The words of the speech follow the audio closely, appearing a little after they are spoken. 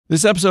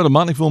This episode of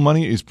Motley Fool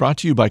Money is brought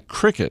to you by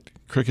Cricut.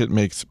 Cricut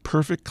makes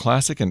perfect,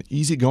 classic, and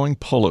easygoing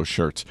polo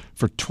shirts.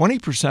 For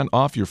 20%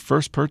 off your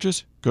first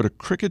purchase, go to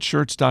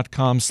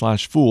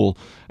cricutshirts.com/fool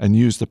and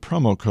use the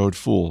promo code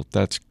FOOL.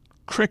 That's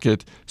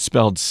Cricut,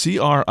 spelled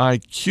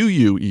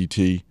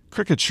CRIQUET,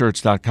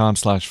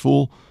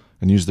 cricutshirts.com/fool,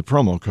 and use the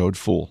promo code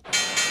FOOL.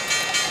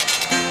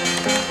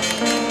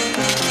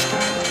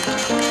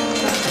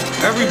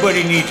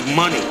 Everybody needs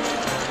money.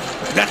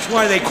 That's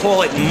why they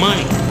call it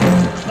money.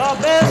 The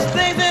best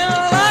things in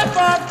life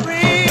are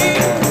free,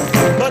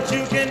 but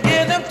you can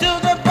give them to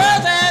the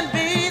birds and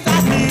bees.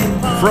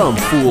 From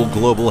Fool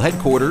Global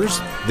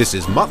Headquarters, this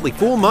is Motley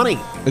Fool Money.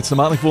 It's the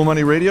Motley Fool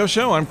Money radio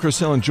show. I'm Chris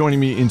Hill, and joining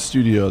me in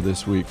studio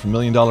this week from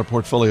Million Dollar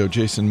Portfolio,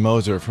 Jason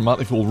Moser. From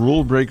Motley Fool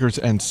Rule Breakers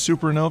and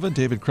Supernova,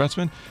 David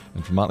Kretzmann.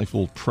 And from Motley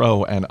Fool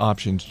Pro and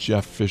Options,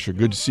 Jeff Fisher.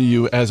 Good to see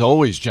you as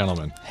always,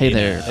 gentlemen. Hey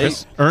there,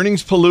 Chris.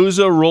 Earnings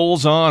Palooza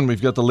rolls on.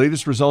 We've got the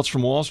latest results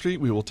from Wall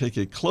Street. We will take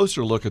a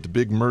closer look at the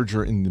big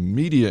merger in the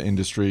media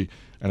industry.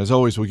 And as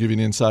always, we'll give you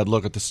an inside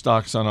look at the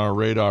stocks on our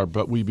radar.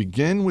 But we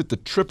begin with the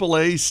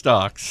AAA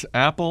stocks,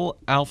 Apple,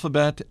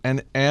 Alphabet,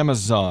 and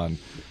Amazon.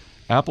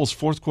 Apple's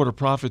fourth quarter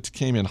profits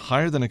came in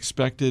higher than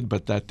expected,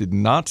 but that did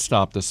not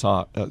stop the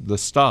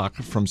stock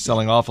from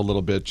selling off a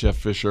little bit. Jeff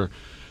Fisher,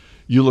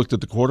 you looked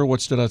at the quarter. What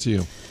stood out to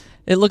you?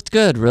 It looked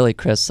good, really,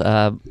 Chris.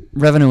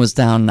 Revenue was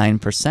down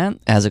 9%,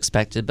 as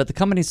expected, but the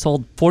company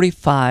sold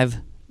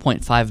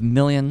 45.5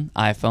 million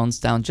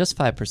iPhones, down just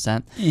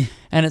 5%.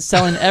 And it's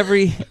selling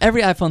every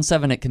iPhone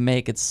 7 it can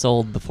make. It's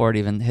sold before it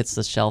even hits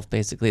the shelf,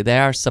 basically. They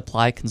are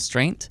supply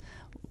constrained,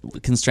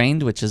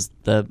 which is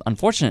the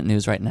unfortunate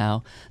news right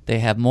now. They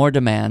have more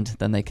demand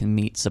than they can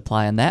meet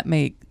supply, and that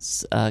may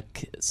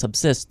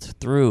subsist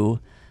through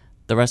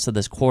the rest of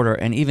this quarter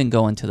and even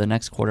go into the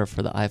next quarter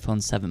for the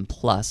iPhone 7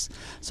 Plus.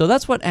 So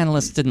that's what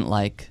analysts didn't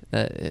like.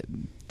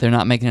 They're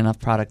not making enough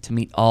product to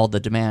meet all the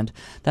demand.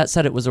 That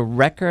said, it was a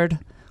record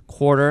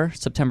quarter,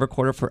 September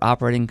quarter, for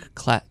operating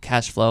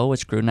cash flow,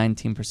 which grew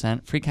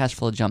 19%. Free cash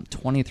flow jumped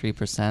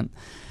 23%.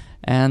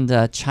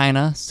 And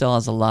China still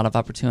has a lot of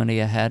opportunity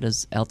ahead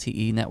as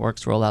LTE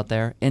networks roll out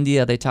there.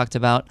 India, they talked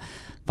about,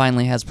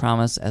 finally has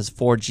promise as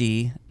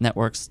 4G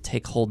networks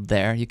take hold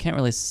there. You can't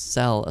really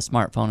sell a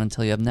smartphone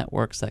until you have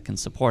networks that can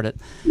support it.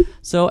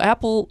 So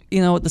Apple,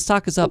 the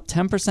stock is up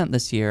 10%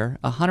 this year,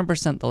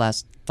 100% the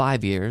last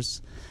 5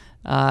 years.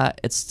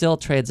 It still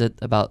trades at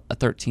about a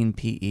 13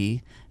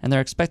 PE, and they're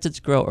expected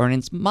to grow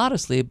earnings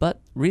modestly but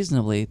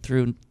reasonably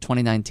through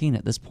 2019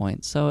 at this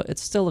point. So it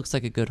still looks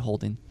like a good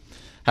holding.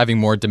 Having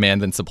more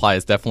demand than supply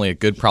is definitely a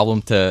good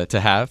problem to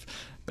have,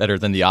 better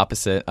than the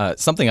opposite.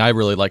 Something I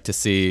really like to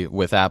see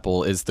with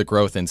Apple is the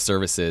growth in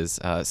services.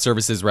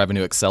 Services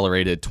revenue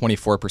accelerated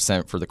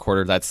 24% for the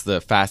quarter. That's the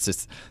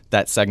fastest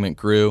that segment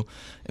grew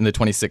in the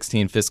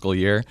 2016 fiscal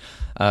year.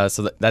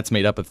 So that's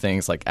made up of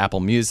things like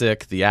Apple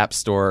Music, the App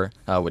Store,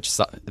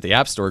 the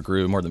App Store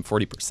grew more than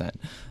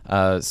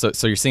 40%.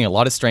 So you're seeing a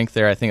lot of strength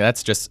there. I think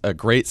that's just a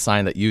great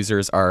sign that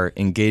users are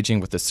engaging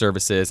with the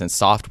services and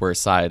software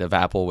side of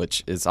Apple,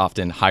 which is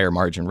often higher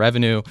margin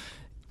revenue,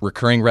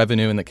 recurring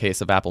revenue in the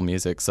case of Apple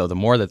Music. So the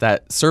more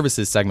that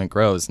services segment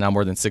grows, now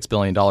more than $6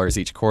 billion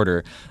each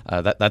quarter,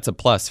 that's a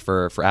plus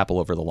for Apple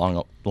over the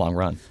long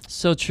run.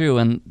 So true.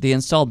 And the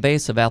installed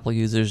base of Apple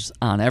users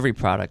on every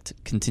product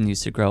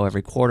continues to grow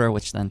every quarter,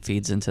 which then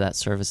feeds into that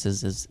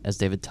services, as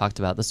David talked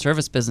about. The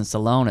service business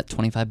alone at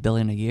 $25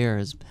 billion a year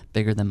is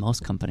bigger than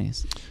most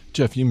companies.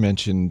 Jeff, you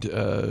mentioned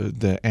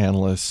the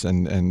analysts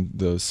and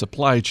the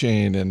supply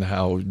chain and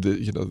how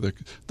the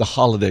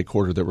holiday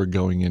quarter that we're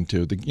going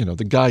into.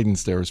 The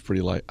guidance there is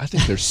pretty light. I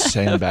think they're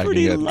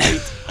sandbagging it.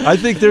 I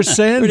think they're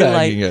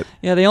sandbagging it.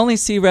 Yeah, they only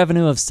see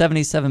revenue of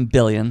 $77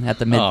 billion at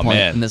the midpoint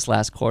in this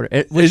last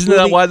quarter. Isn't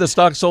that why the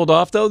stock sold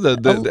off though?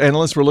 The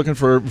analysts were looking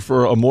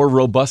for a more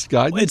robust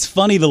guidance. It's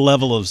funny the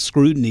level of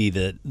scrutiny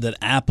that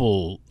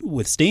Apple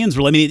withstands.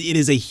 I mean, it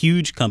is a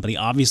huge company,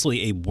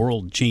 obviously a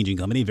world-changing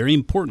company, a very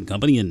important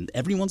company in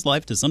everyone's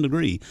life to some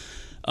degree.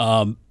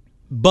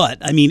 But,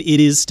 I mean, it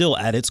is still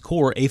at its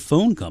core a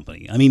phone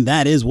company. I mean,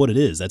 that is what it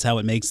is. That's how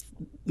it makes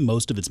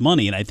most of its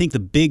money. And I think the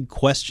big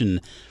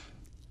question,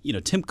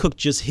 Tim Cook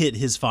just hit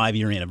his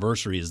 5-year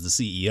anniversary as the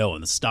CEO,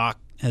 and the stock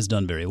has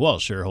done very well.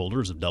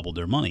 Shareholders have doubled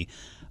their money.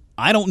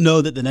 I don't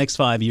know that the next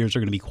 5 years are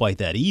going to be quite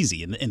that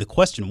easy. And the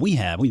question we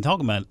have, we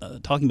talking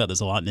about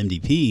this a lot in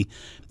MDP,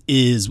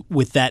 is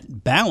with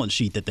that balance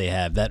sheet that they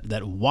have,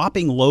 that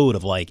whopping load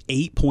of like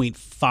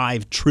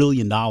 $8.5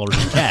 trillion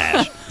in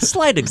cash.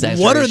 Slight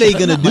exaggeration. What are they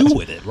going to do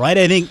with it, right?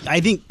 I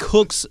think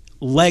Cook's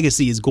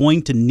legacy is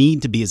going to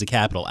need to be as a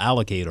capital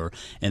allocator,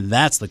 and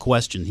that's the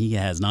question he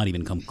has not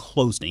even come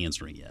close to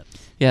answering yet.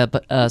 Yeah,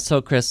 but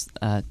so Chris,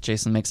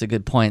 Jason makes a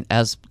good point.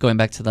 As going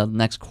back to the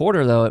next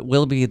quarter, though, it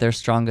will be their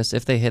strongest,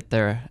 if they hit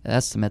their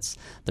estimates,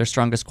 their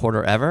strongest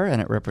quarter ever,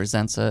 and it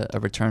represents a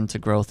return to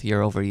growth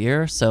year over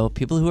year. So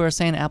people who are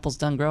saying Apple's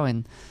done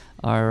growing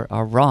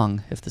are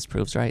wrong if this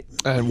proves right.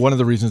 And one of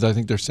the reasons I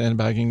think they're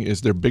sandbagging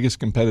is their biggest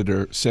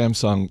competitor,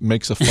 Samsung,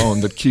 makes a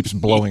phone that keeps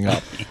blowing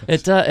up.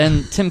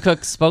 And Tim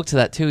Cook spoke to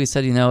that too. He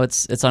said,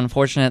 it's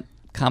unfortunate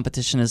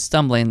competition is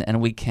stumbling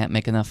and we can't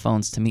make enough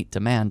phones to meet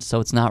demand. So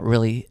it's not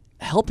really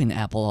helping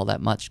Apple all that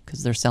much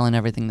because they're selling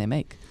everything they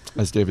make.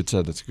 As David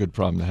said, that's a good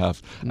problem to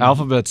have.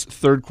 Alphabet's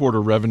third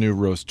quarter revenue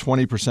rose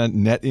 20%.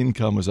 Net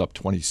income was up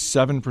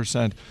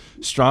 27%.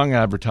 Strong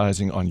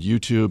advertising on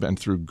YouTube and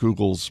through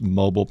Google's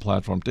mobile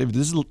platform. David,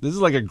 this is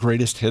like a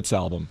greatest hits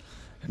album.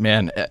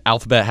 Man,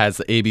 Alphabet has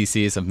the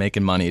ABCs of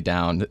making money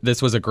down.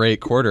 This was a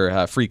great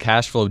quarter. Free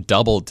cash flow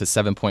doubled to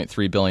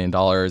 $7.3 billion.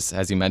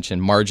 As you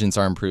mentioned, margins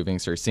are improving,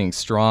 so you're seeing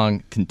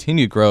strong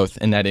continued growth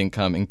in net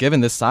income. And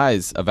given the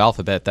size of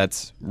Alphabet,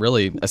 that's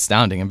really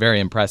astounding and very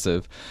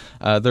impressive.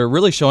 They're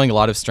really showing a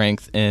lot of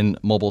strength in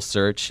mobile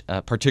search,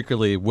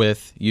 particularly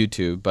with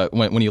YouTube. But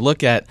when you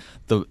look at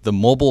the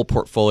mobile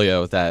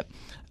portfolio that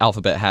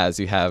Alphabet has,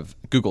 you have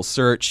Google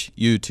Search,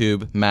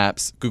 YouTube,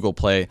 Maps, Google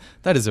Play.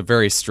 That is a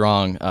very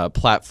strong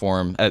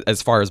platform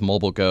as far as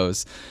mobile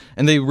goes.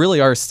 And they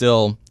really are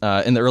still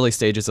in the early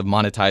stages of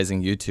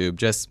monetizing YouTube.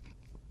 Just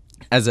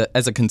as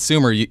a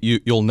consumer,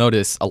 you'll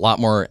notice a lot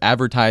more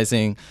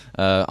advertising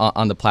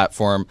on the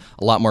platform,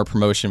 a lot more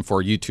promotion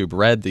for YouTube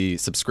Red, the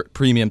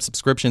premium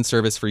subscription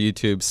service for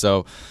YouTube.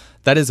 So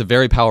that is a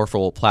very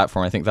powerful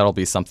platform. I think that'll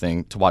be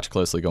something to watch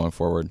closely going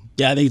forward.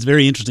 Yeah, I think it's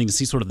very interesting to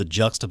see sort of the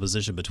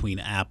juxtaposition between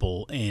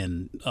Apple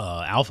and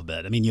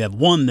Alphabet. I mean, you have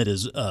one that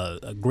is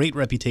a great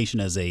reputation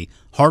as a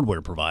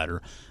hardware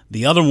provider,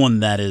 the other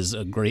one that is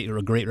a great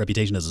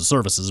reputation as a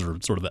services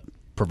or sort of a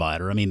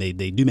provider. I mean,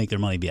 they do make their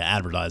money via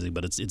advertising,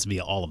 but it's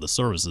via all of the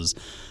services,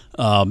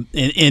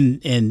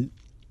 and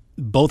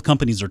both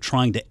companies are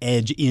trying to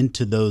edge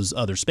into those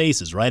other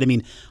spaces, right? I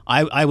mean,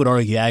 I would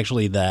argue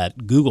actually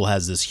that Google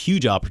has this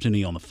huge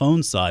opportunity on the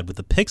phone side with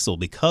the Pixel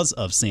because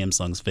of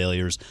Samsung's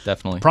failures.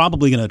 Definitely.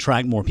 Probably going to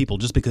attract more people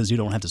just because you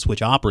don't have to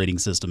switch operating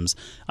systems.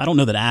 I don't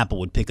know that Apple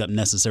would pick up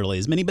necessarily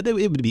as many, but it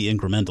would be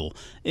incremental.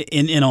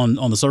 And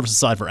on the services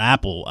side for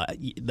Apple,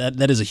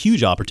 that is a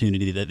huge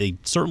opportunity that they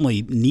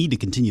certainly need to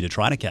continue to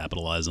try to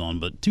capitalize on.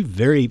 But two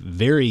very,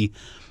 very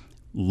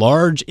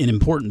large and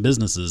important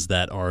businesses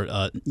that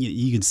are,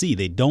 you can see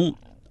they don't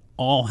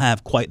all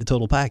have quite the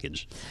total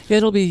package. Yeah,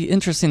 it'll be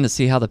interesting to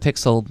see how the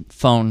Pixel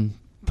phone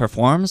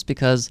performs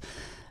because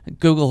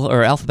Google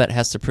or Alphabet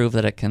has to prove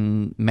that it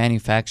can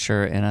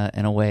manufacture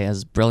in a way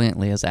as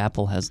brilliantly as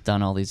Apple has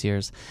done all these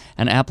years.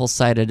 And Apple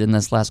cited in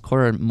this last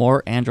quarter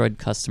more Android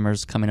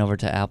customers coming over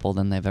to Apple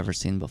than they've ever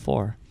seen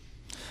before.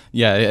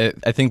 Yeah,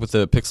 I think with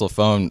the Pixel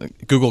phone,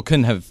 Google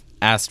couldn't have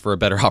asked for a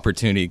better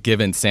opportunity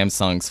given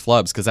Samsung's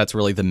flubs, because that's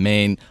really the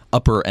main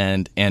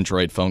upper-end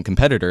Android phone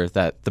competitor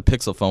that the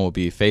Pixel phone will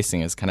be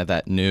facing is kind of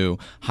that new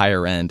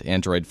higher-end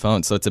Android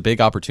phone. So it's a big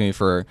opportunity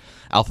for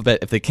Alphabet.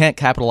 If they can't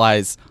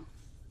capitalize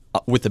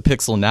with the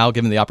Pixel now,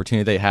 given the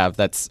opportunity they have,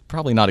 that's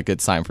probably not a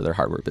good sign for their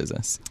hardware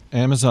business.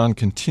 Amazon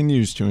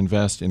continues to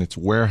invest in its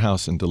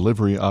warehouse and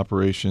delivery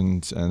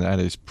operations, and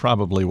that is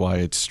probably why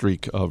its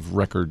streak of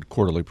record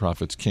quarterly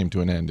profits came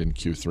to an end in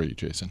Q3,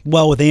 Jason.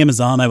 Well, with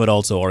Amazon, I would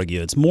also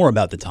argue it's more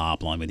about the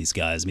top line with these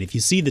guys. I mean, if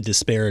you see the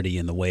disparity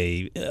in the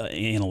way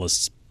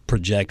analysts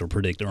project or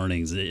predict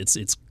earnings,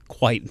 it's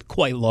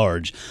quite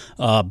large.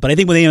 But I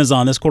think with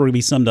Amazon, this quarter can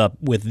be summed up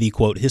with the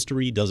quote,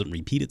 history doesn't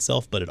repeat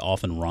itself, but it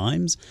often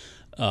rhymes.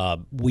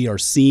 We are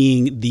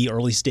seeing the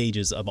early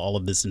stages of all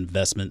of this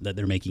investment that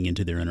they're making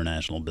into their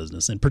international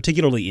business, and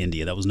particularly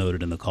India. That was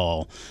noted in the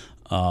call.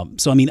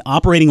 So, I mean,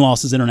 operating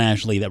losses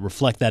internationally that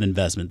reflect that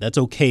investment, that's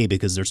okay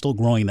because they're still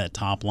growing that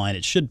top line.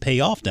 It should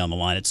pay off down the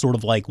line. It's sort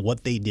of like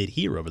what they did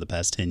here over the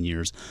past 10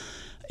 years.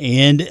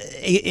 And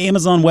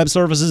Amazon Web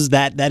Services,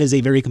 that is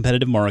a very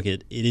competitive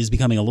market. It is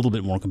becoming a little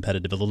bit more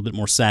competitive, a little bit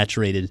more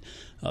saturated.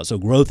 So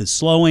growth is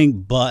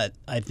slowing, but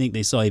I think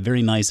they saw a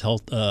very nice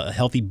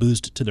healthy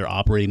boost to their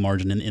operating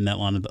margin in that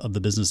line of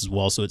the business as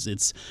well. So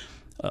it's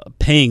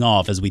paying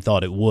off as we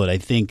thought it would. I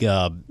think,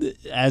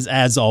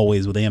 as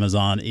always with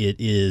Amazon, it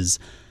is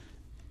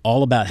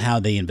all about how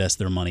they invest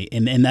their money.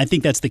 And I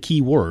think that's the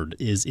key word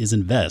is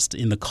invest.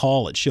 In the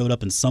call, it showed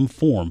up in some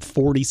form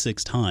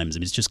 46 times. I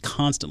mean, it's just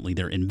constantly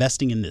they're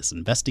investing in this,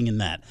 investing in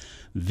that.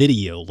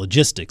 Video,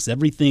 logistics,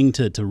 everything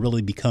to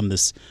really become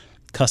this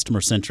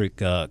customer-centric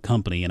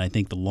company. And I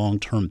think the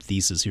long-term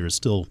thesis here is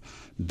still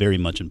very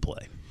much in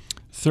play.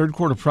 Third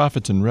quarter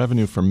profits and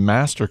revenue for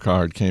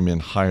MasterCard came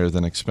in higher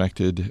than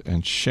expected,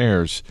 and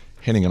shares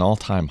hitting an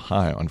all-time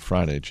high on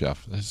Friday,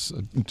 Jeff. That's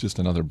just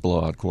another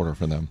blowout quarter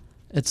for them.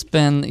 It's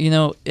been,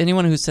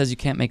 anyone who says you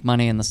can't make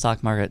money in the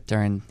stock market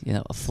during,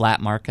 a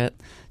flat market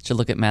should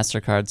look at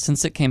MasterCard.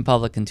 Since it came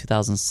public in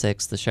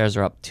 2006, the shares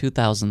are up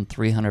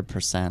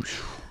 2,300%.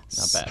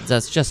 Not bad.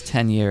 That's just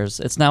 10 years.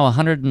 It's now a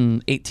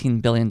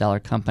 $118 billion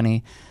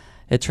company.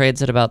 It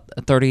trades at about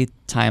 30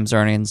 times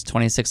earnings,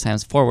 26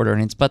 times forward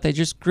earnings, but they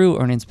just grew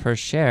earnings per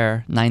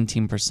share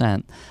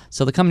 19%.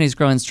 So the company's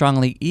growing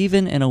strongly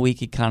even in a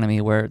weak economy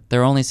where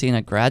they're only seeing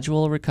a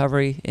gradual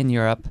recovery in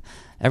Europe.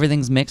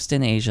 Everything's mixed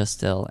in Asia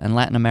still, and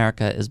Latin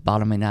America is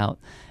bottoming out,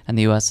 and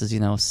the U.S.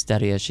 is,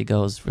 steady as she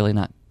goes, really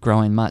not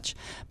growing much.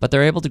 But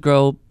they're able to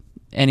grow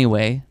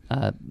anyway,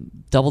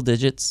 double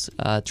digits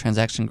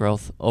transaction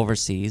growth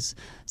overseas,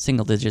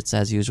 single digits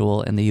as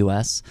usual in the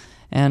U.S.,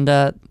 and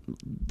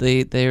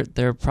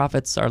their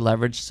profits are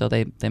leveraged, so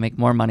they make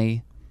more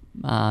money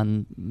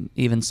on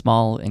even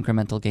small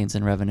incremental gains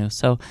in revenue.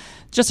 So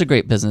just a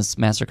great business,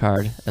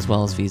 MasterCard as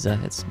well as Visa,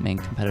 its main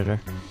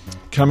competitor.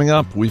 Coming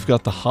up, we've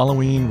got the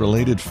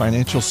Halloween-related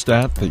financial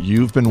stat that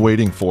you've been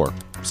waiting for.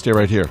 Stay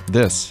right here.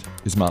 This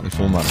is Motley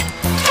Fool Money.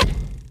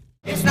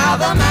 It's now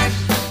the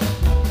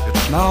mash,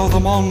 It's now the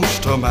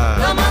Monster the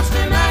Mash,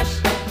 Monster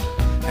Mash.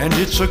 and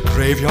it's a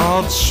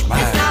graveyard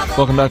smash.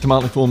 Welcome back to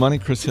Motley Fool Money.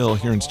 Chris Hill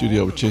here in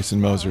studio with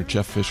Jason Moser,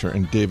 Jeff Fisher,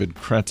 and David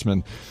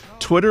Kretzmann.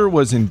 Twitter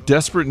was in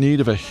desperate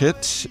need of a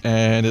hit,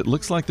 and it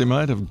looks like they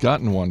might have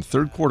gotten one.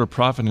 Third quarter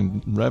profit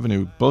and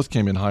revenue both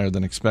came in higher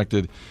than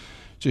expected.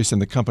 Jason,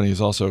 the company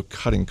is also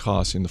cutting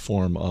costs in the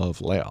form of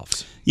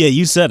layoffs. Yeah,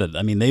 you said it.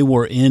 I mean, they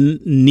were in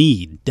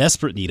need,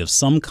 desperate need of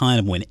some kind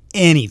of win,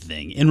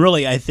 anything. And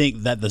really, I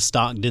think that the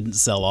stock didn't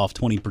sell off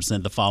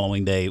 20% the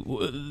following day.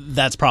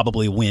 That's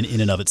probably a win in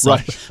and of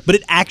itself. Right. But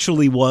it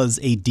actually was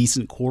a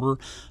decent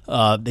quarter.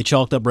 They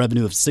chalked up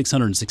revenue of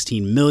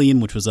 $616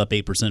 million, which was up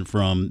 8%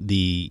 from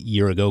the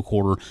year-ago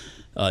quarter.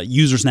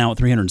 Users now at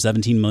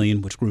 317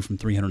 million, which grew from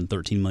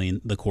 313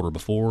 million the quarter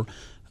before.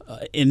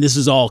 And this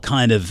is all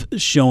kind of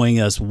showing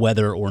us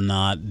whether or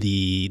not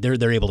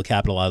they're able to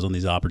capitalize on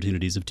these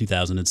opportunities of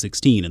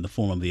 2016 in the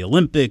form of the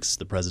Olympics,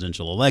 the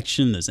presidential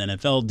election, this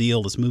NFL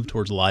deal, this move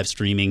towards live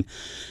streaming.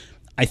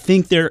 I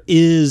think there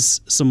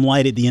is some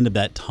light at the end of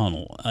that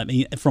tunnel. I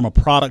mean, from a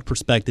product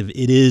perspective,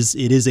 it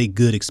is a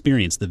good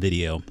experience, the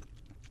video.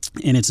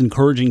 And it's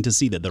encouraging to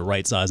see that they're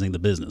right-sizing the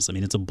business. I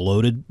mean, it's a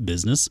bloated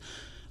business.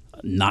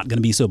 Not going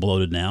to be so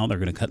bloated now. They're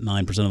going to cut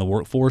 9% of the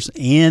workforce.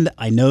 And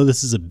I know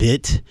this is a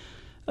bit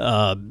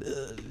of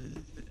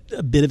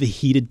a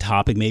heated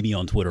topic maybe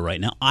on Twitter right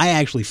now. I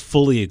actually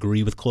fully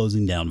agree with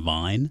closing down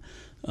Vine.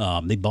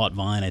 They bought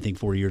Vine, I think,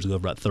 4 years ago for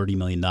about $30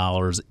 million.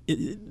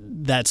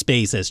 That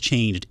space has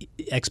changed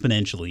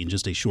exponentially in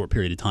just a short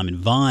period of time. And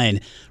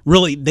Vine,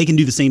 really, they can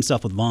do the same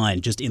stuff with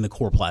Vine just in the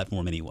core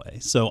platform anyway.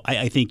 So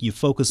I think you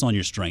focus on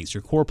your strengths,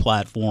 your core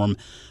platform,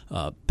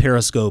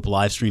 Periscope,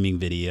 live streaming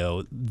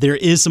video. There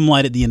is some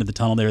light at the end of the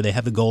tunnel there. They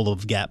have the goal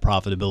of GAAP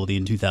profitability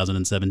in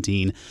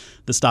 2017.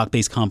 The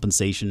stock-based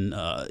compensation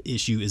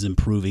issue is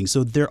improving.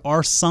 So there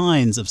are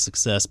signs of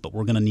success, but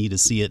we're going to need to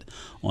see it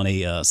on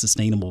a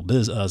sustainable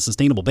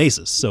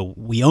basis. So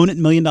we own it in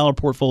 $1 million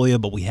portfolio,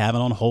 but we have it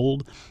on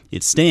hold.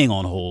 It's staying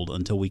on hold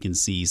until we can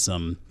see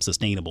some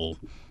sustainable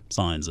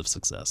signs of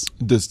success.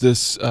 Does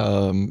this,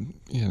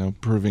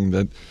 proving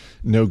that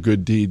no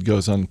good deed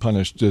goes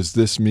unpunished, does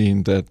this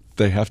mean that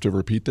they have to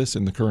repeat this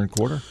in the current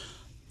quarter?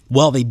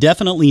 Well, they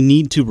definitely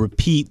need to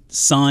repeat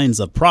signs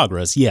of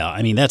progress. Yeah,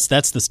 I mean, that's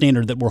the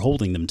standard that we're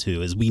holding them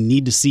to, is we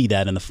need to see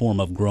that in the form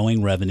of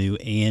growing revenue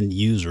and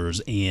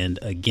users and,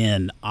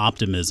 again,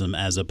 optimism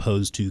as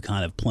opposed to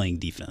kind of playing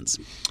defense.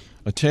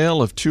 A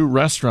tale of two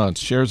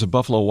restaurants. Shares of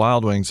Buffalo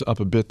Wild Wings up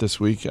a bit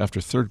this week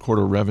after third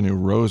quarter revenue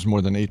rose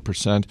more than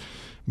 8%.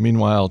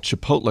 Meanwhile,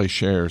 Chipotle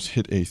shares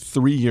hit a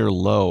 3-year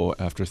low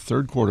after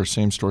third quarter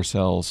same-store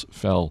sales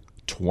fell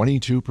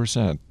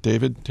 22%.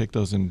 David, take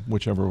those in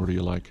whichever order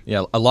you like.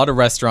 Yeah, a lot of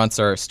restaurants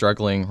are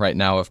struggling right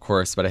now, of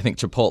course, but I think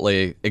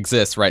Chipotle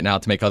exists right now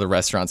to make other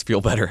restaurants feel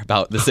better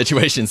about the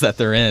situations that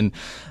they're in.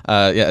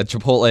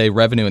 Chipotle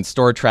revenue and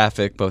store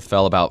traffic both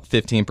fell about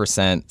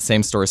 15%.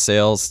 Same-store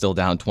sales still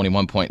down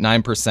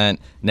 21.9%.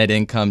 Net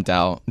income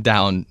down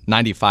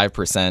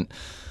 95%.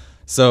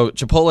 So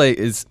Chipotle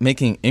is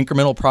making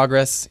incremental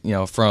progress,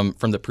 from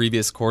the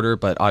previous quarter,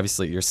 but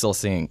obviously you're still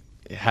seeing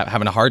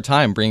having a hard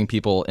time bringing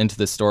people into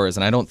the stores.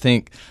 And I don't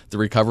think the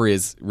recovery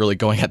is really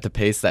going at the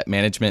pace that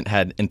management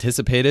had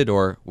anticipated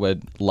or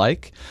would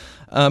like.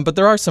 But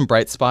there are some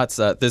bright spots.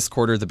 This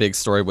quarter, the big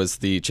story was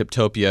the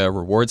Chiptopia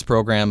rewards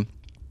program.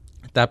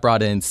 That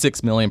brought in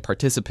 6 million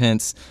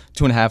participants,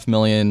 2.5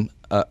 million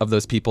of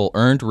those people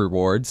earned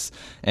rewards,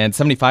 and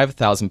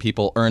 75,000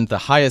 people earned the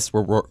highest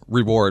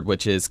reward,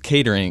 which is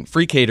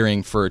free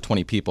catering for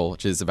 20 people,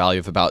 which is a value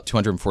of about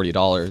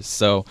 $240.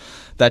 So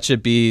that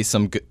should be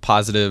some good,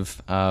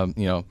 positive,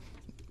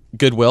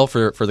 goodwill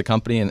for the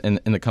company in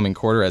the coming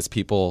quarter as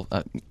people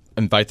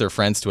invite their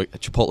friends to a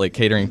Chipotle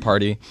catering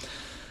party.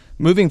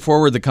 Moving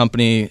forward, the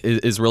company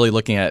is really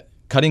looking at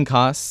cutting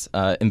costs,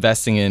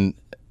 investing in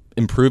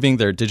improving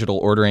their digital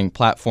ordering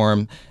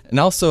platform, and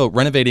also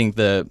renovating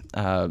the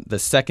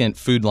second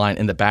food line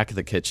in the back of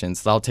the kitchen.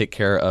 So that'll take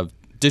care of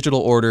digital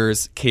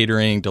orders,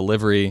 catering,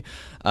 delivery,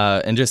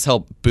 and just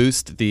help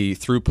boost the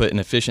throughput and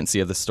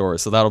efficiency of the store.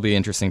 So that'll be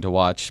interesting to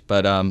watch.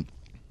 But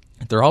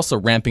they're also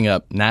ramping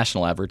up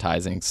national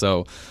advertising.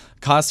 So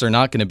costs are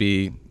not going to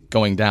be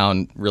going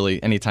down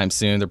really anytime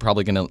soon. They're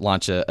probably going to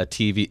launch a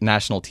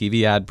national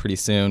TV ad pretty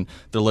soon.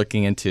 They're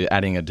looking into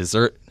adding a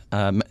dessert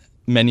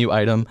menu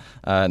item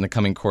in the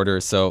coming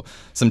quarter. So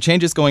some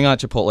changes going on at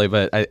Chipotle,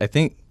 but I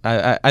think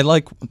I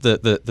like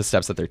the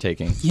steps that they're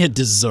taking. Yeah,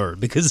 dessert,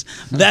 because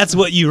that's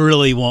what you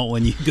really want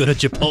when you go to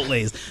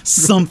Chipotle's,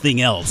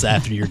 something else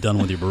after you're done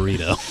with your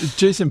burrito.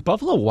 Jason,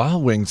 Buffalo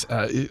Wild Wings,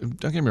 don't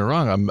get me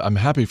wrong, I'm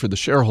happy for the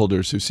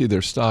shareholders who see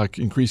their stock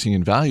increasing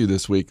in value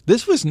this week.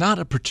 This was not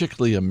a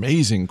particularly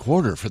amazing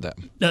quarter for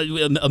them.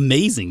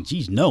 Amazing.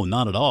 Geez, no,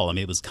 not at all. I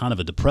mean, it was kind of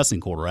a depressing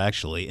quarter,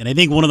 actually. And I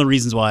think one of the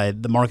reasons why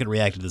the market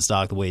reacted to the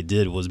stock the way it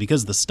did was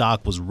because the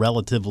stock was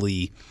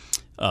relatively...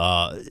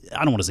 I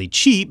don't want to say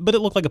cheap, but it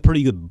looked like a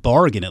pretty good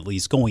bargain, at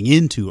least going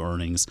into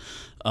earnings.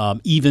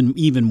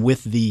 Even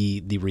with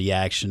the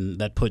reaction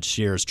that put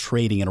shares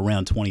trading at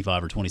around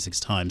 25 or 26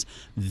 times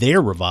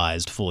their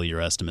revised full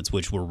year estimates,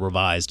 which were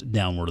revised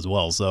downward as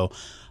well. So,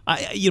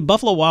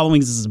 Buffalo Wild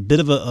Wings is a bit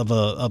of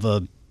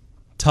a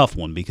tough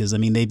one because I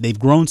mean they've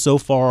grown so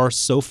far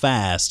so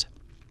fast.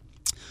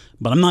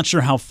 But I'm not sure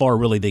how far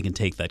really they can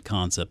take that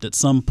concept. At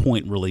some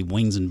point, really,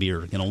 wings and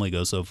beer can only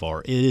go so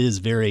far. It is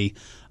very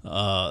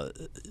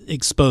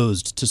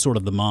exposed to sort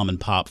of the mom and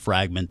pop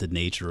fragmented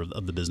nature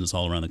of the business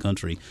all around the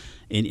country.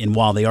 And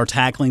while they are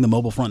tackling the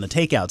mobile front and the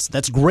takeouts,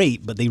 that's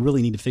great, but they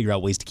really need to figure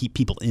out ways to keep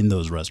people in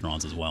those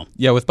restaurants as well.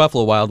 Yeah, with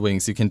Buffalo Wild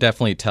Wings, you can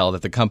definitely tell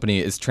that the company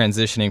is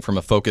transitioning from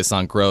a focus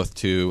on growth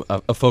to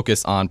a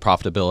focus on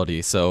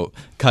profitability. So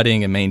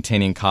cutting and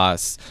maintaining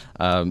costs,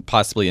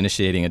 possibly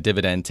initiating a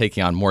dividend,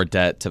 taking on more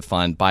debt to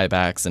fund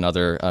buybacks and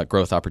other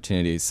growth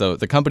opportunities. So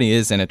the company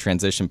is in a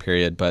transition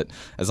period, but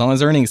as long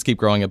as earnings keep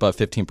growing above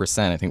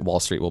 15%, I think Wall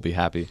Street will be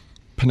happy.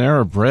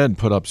 Panera Bread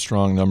put up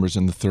strong numbers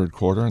in the third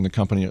quarter, and the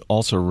company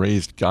also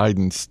raised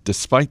guidance.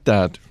 Despite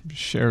that,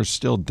 shares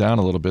still down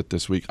a little bit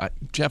this week.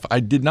 Jeff,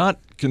 I did not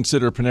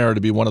consider Panera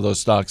to be one of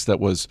those stocks that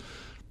was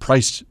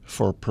priced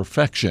for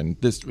perfection.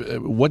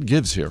 What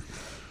gives here?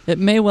 It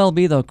may well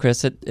be, though,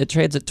 Chris. It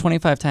trades at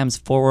 25 times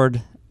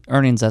forward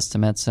earnings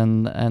estimates,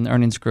 and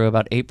earnings grew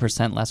about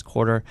 8% last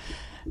quarter.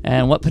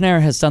 And what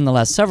Panera has done the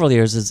last several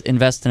years is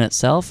invest in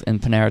itself, in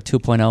Panera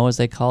 2.0, as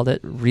they called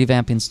it,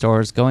 revamping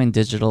stores, going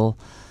digital,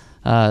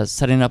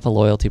 setting up a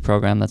loyalty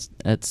program.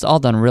 It's all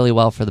done really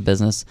well for the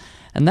business.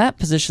 And that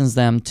positions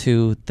them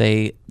to,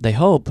 they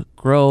hope,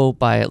 grow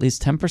by at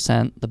least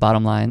 10% the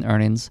bottom line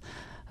earnings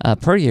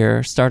per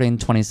year starting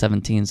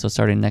 2017, so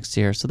starting next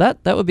year. So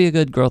that would be a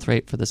good growth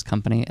rate for this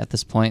company at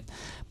this point.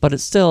 But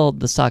it's still,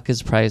 the stock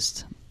is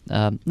priced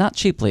not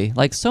cheaply,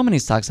 like so many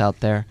stocks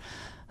out there.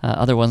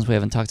 Other ones we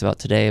haven't talked about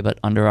today, but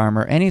Under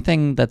Armour,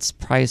 anything that's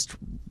priced,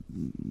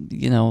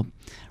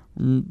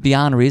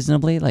 beyond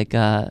reasonably, like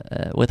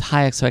with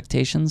high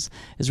expectations,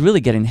 is really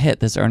getting hit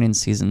this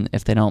earnings season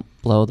if they don't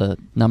blow the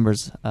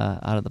numbers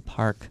out of the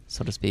park,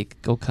 so to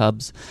speak. Go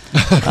Cubs.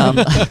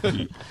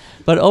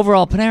 But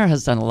overall, Panera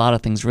has done a lot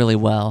of things really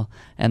well,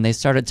 and they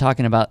started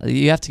talking about,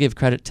 you have to give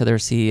credit to their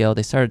CEO,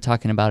 they started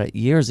talking about it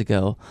years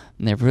ago,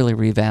 and they've really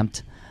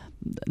revamped.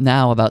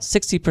 Now about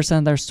 60%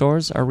 of their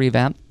stores are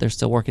revamped. They're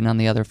still working on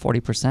the other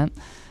 40%,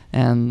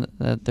 and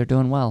they're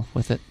doing well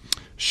with it.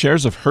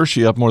 Shares of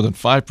Hershey up more than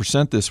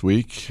 5% this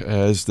week,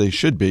 as they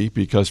should be,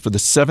 because for the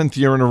 7th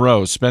year in a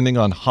row, spending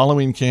on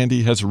Halloween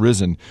candy has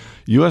risen.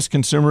 U.S.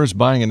 consumers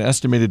buying an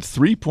estimated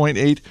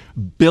 $3.8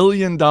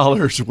 billion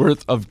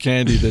worth of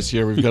candy this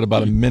year. We've got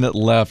about a minute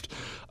left.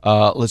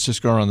 Let's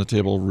just go around the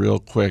table real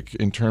quick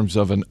in terms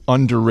of an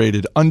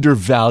underrated,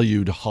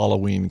 undervalued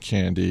Halloween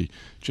candy.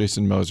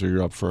 Jason Moser,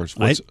 you're up first.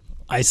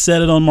 I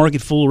said it on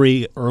Market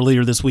Foolery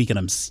earlier this week, and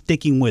I'm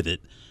sticking with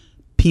it.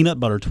 Peanut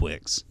butter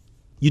Twix.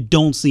 You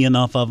don't see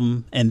enough of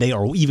them, and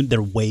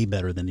they're way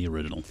better than the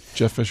original.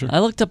 Jeff Fisher? I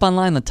looked up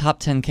online the top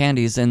 10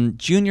 candies, and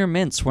Junior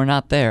Mints were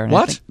not there. And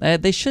What?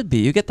 They should be.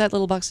 You get that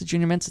little box of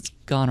Junior Mints, it's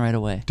gone right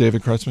away.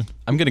 David Kretzmann?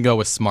 I'm going to go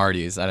with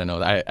Smarties. I don't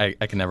know. I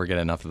can never get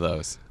enough of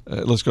those.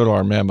 Let's go to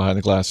our man behind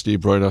the glass, Steve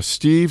Broido.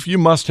 Steve, you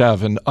must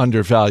have an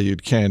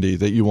undervalued candy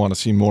that you want to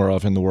see more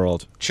of in the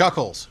world.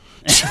 Chuckles.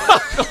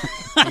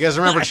 You guys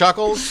remember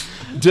Chuckles?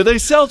 Do they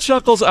sell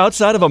Chuckles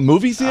outside of a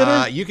movie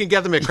theater? You can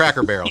get them at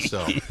Cracker Barrel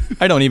still.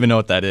 I don't even know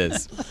what that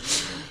is.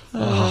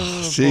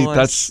 See, boy,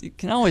 that's... You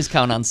can always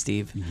count on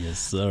Steve. Yes,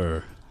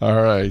 sir.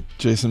 All right,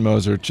 Jason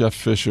Moser, Jeff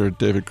Fisher,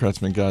 David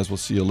Kretzmann, guys, we'll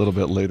see you a little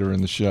bit later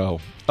in the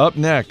show. Up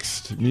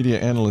next, media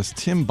analyst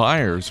Tim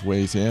Byers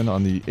weighs in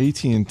on the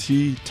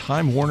AT&T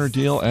Time Warner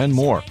deal and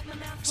more.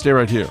 Stay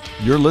right here.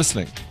 You're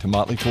listening to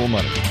Motley Fool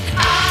Money.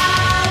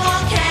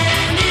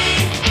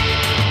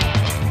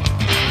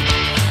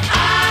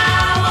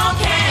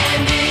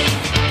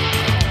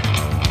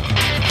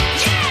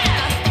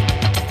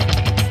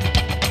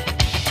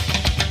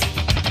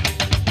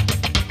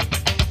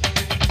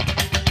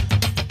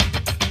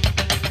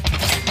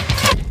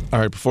 All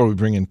right, before we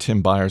bring in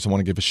Tim Byers, I want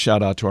to give a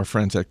shout out to our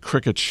friends at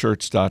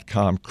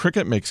CricketShirts.com.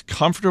 Cricket makes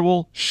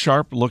comfortable,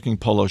 sharp-looking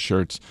polo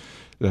shirts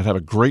that have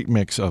a great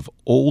mix of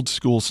old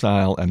school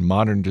style and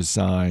modern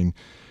design.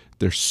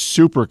 They're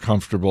super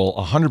comfortable,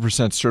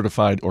 100%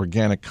 certified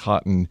organic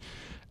cotton.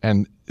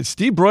 And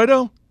Steve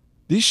Broido,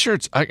 these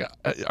shirts,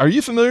 are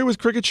you familiar with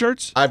Cricket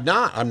Shirts? I'm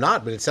not,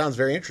 but it sounds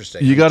very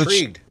interesting. You got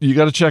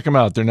to check them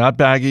out. They're not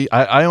baggy.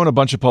 I own a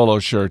bunch of polo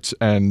shirts,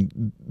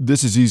 and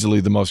this is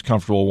easily the most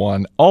comfortable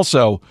one.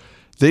 Also,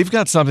 They've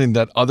got something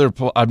that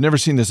I've never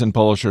seen this in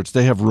polo shirts.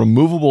 They have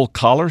removable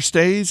collar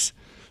stays,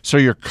 so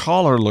your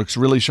collar looks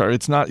really sharp.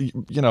 It's not,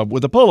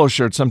 with a polo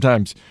shirt,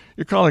 sometimes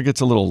your collar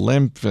gets a little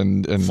limp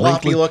and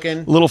Floppy wrinkly, looking.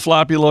 a little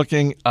floppy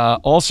looking.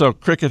 Also,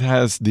 Cricket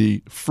has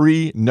the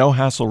free, no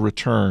hassle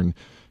return.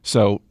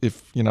 So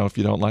if you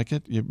don't like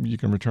it, you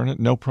can return it,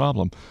 no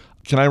problem.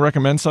 Can I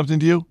recommend something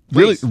to you?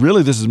 Please.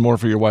 Really, this is more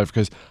for your wife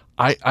because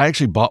I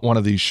actually bought one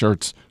of these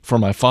shirts for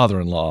my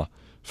father-in-law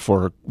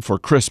for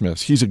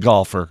Christmas. He's a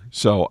golfer,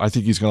 so I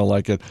think he's going to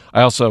like it.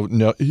 I also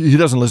know he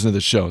doesn't listen to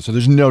this show, so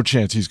there's no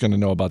chance he's going to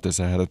know about this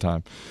ahead of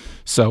time.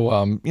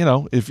 So,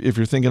 if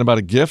you're thinking about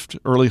a gift,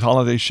 early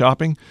holiday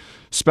shopping,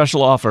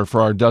 special offer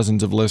for our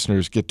dozens of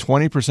listeners. Get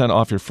 20%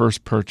 off your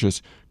first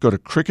purchase. Go to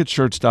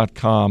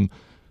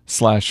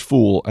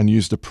cricketshirts.com/fool and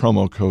use the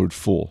promo code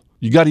FOOL.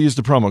 You got to use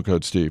the promo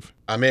code, Steve.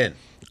 I'm in.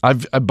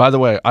 By the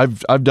way,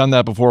 I've done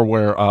that before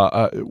where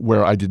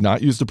I did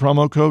not use the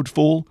promo code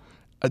FOOL.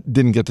 I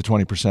didn't get the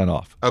 20%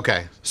 off.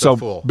 Okay. So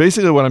fool.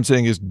 basically what I'm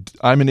saying is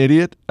I'm an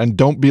idiot and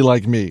don't be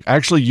like me.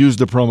 Actually use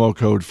the promo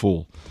code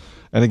FOOL.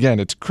 And again,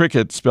 it's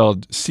Cricket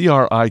spelled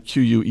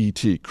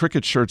CRIQUET,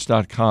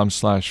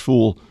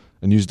 cricketshirts.com/fool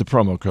and use the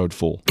promo code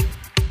FOOL.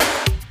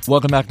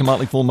 Welcome back to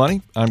Motley Fool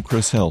Money. I'm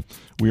Chris Hill.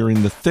 We are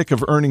in the thick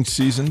of earnings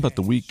season, but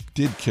the week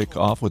did kick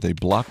off with a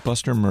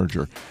blockbuster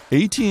merger.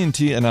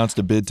 AT&T announced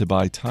a bid to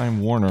buy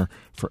Time Warner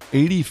for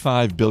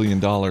 $85 billion,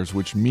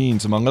 which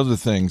means, among other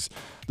things,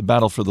 the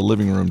battle for the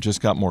living room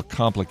just got more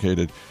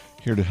complicated.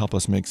 Here to help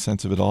us make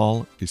sense of it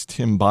all is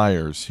Tim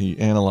Byers. He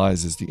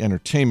analyzes the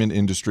entertainment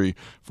industry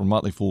for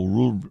Motley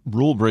Fool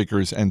Rule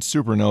Breakers and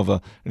Supernova,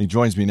 and he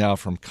joins me now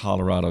from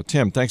Colorado.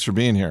 Tim, thanks for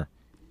being here.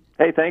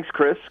 Hey, thanks,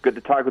 Chris. Good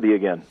to talk with you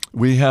again.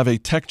 We have a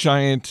tech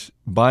giant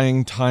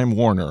buying Time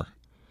Warner.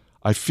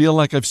 I feel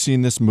like I've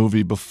seen this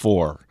movie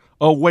before.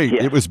 Oh, wait,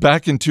 Yes. It was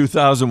back in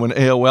 2000 when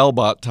AOL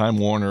bought Time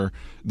Warner.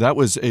 That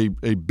was a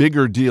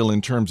bigger deal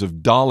in terms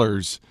of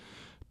dollars,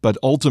 but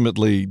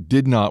ultimately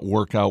did not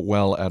work out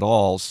well at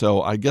all.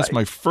 So I guess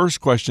my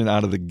first question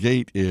out of the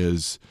gate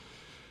is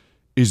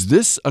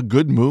this a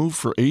good move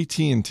for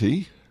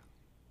AT&T?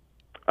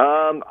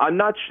 I'm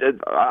not sure.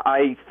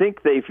 I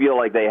think they feel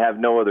like they have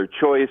no other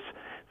choice.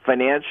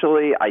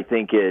 Financially, I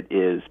think it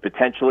is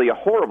potentially a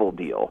horrible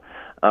deal.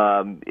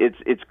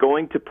 It's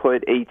going to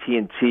put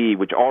AT&T,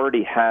 which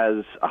already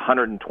has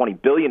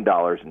 $120 billion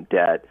in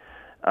debt,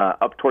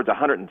 up towards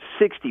 $160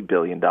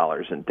 billion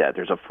in debt.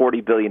 There's a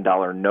 $40 billion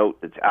note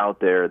that's out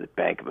there that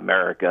Bank of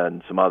America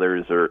and some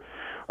others are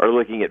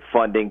looking at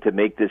funding to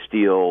make this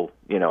deal,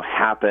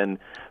 happen.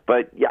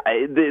 But yeah,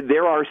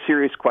 there are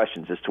serious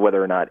questions as to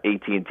whether or not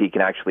AT&T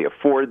can actually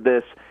afford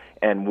this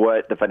and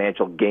what the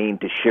financial gain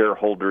to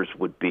shareholders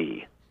would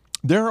be.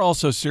 There are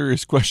also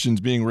serious questions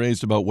being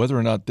raised about whether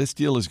or not this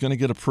deal is going to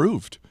get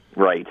approved.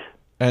 Right.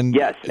 And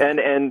yes,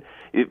 and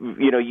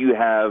you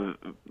have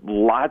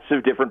lots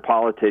of different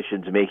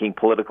politicians making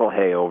political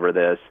hay over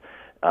this.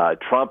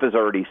 Trump has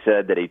already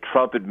said that a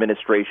Trump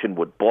administration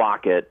would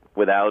block it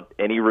without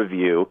any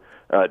review,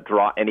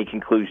 draw any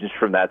conclusions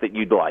from that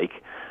you'd like.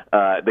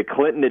 The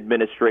Clinton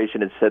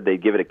administration has said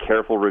they'd give it a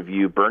careful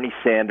review. Bernie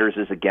Sanders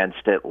is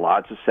against it.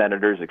 Lots of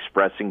senators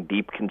expressing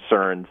deep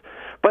concerns.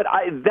 But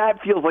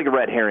that feels like a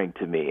red herring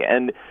to me.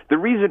 And the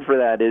reason for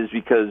that is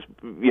because,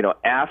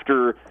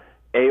 after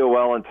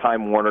AOL and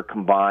Time Warner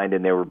combined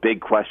and there were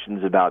big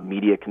questions about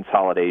media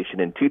consolidation,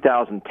 in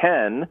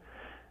 2010,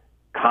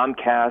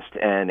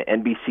 Comcast and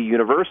NBC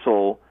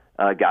Universal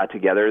got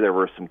together. There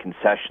were some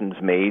concessions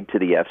made to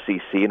the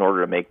FCC in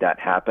order to make that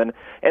happen.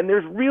 And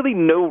there's really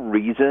no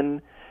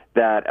reason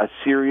that a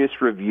serious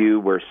review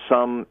where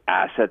some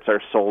assets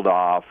are sold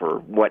off or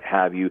what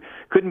have you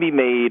couldn't be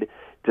made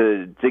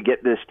to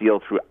get this deal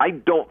through. I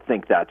don't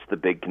think that's the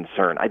big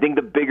concern. I think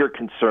the bigger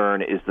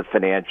concern is the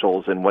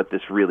financials and what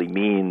this really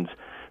means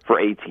for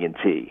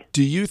AT&T.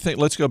 Do you think,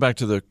 let's go back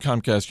to the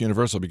Comcast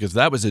Universal, because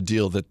that was a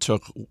deal that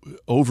took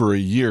over a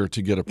year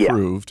to get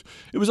approved. Yeah.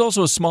 It was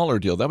also a smaller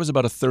deal. That was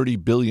about a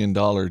 $30 billion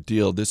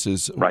deal. This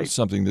is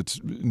something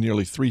that's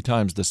nearly 3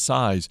 times the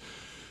size.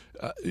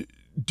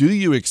 Do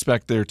you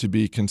expect there to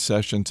be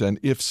concessions? And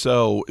if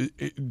so,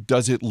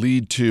 does it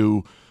lead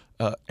to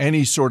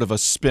any sort of a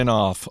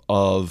spin-off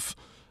of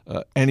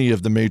any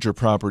of the major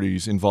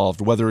properties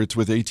involved, whether it's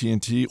with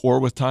AT&T or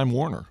with Time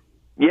Warner?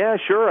 Yeah,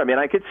 sure. I mean,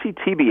 I could see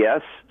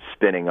TBS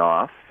spinning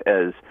off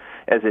as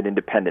an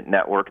independent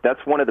network.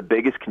 That's one of the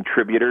biggest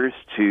contributors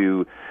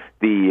to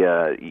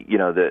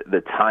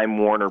the Time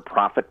Warner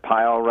profit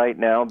pile right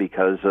now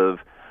because of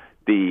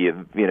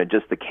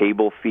just the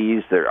cable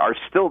fees that are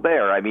still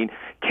there. I mean,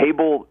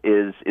 cable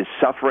is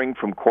suffering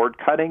from cord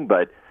cutting,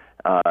 but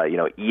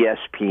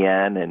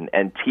ESPN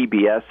and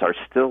TBS are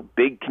still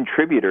big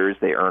contributors.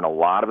 They earn a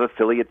lot of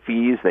affiliate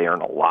fees. They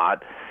earn a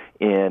lot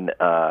in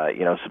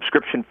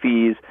subscription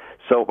fees.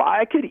 So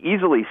I could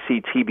easily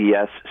see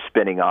TBS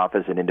spinning off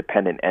as an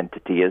independent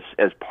entity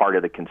as part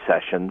of the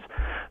concessions.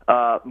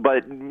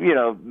 But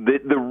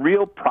the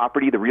real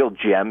property, the real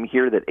gem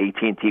here that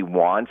AT&T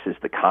wants is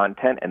the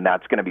content, and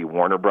that's going to be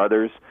Warner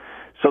Brothers.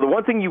 So the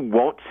one thing you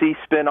won't see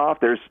spin off,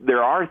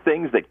 there are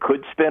things that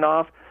could spin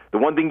off. The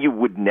one thing you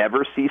would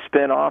never see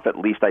spin off, at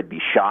least I'd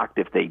be shocked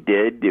if they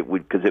did,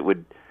 because it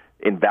would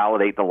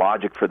invalidate the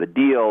logic for the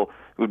deal,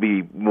 would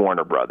be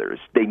Warner Brothers.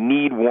 They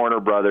need Warner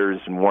Brothers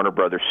and Warner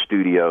Brothers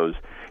Studios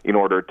in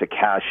order to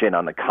cash in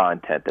on the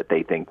content that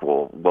they think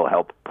will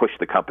help push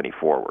the company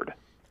forward.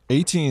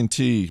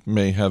 AT&T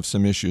may have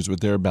some issues with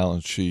their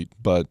balance sheet,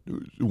 but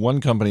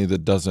one company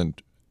that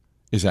doesn't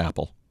is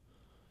Apple.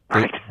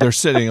 They're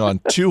sitting on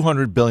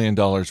 $200 billion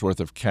worth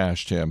of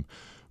cash, Tim.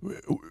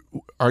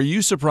 Are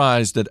you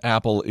surprised that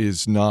Apple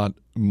is not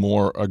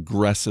more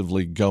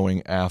aggressively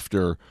going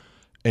after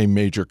a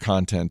major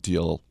content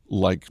deal,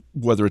 like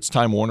whether it's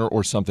Time Warner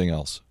or something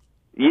else?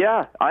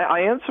 Yeah, I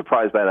am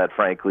surprised by that,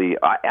 frankly.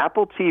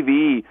 Apple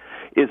TV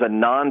is a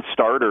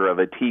non-starter of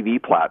a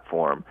TV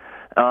platform,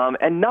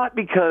 and not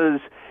because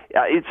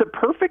it's a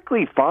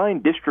perfectly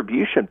fine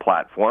distribution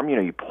platform. You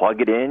know, you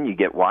plug it in, you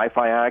get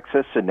Wi-Fi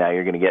access, and now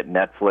you're going to get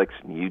Netflix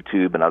and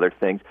YouTube and other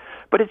things.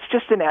 But it's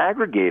just an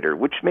aggregator,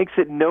 which makes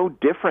it no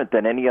different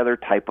than any other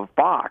type of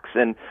box.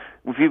 And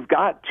if you've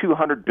got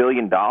 $200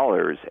 billion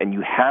and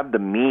you have the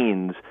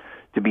means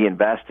to be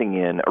investing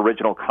in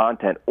original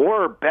content,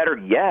 or better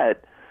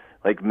yet,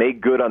 like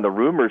make good on the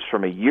rumors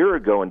from a year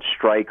ago and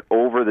strike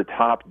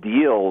over-the-top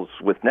deals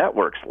with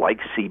networks like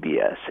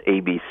CBS,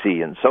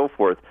 ABC, and so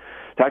forth,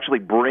 to actually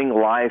bring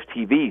live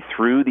TV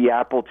through the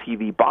Apple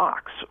TV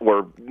box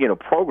or,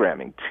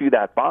 programming to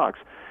that box.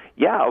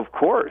 Yeah, of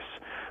course.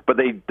 But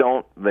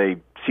they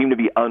seem to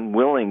be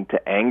unwilling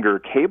to anger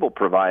cable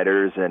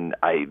providers, and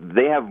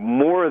they have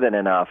more than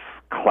enough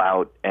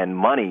clout and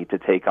money to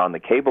take on the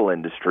cable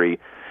industry.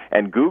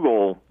 And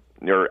Google,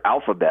 or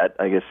Alphabet,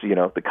 I guess,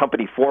 the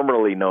company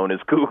formerly known as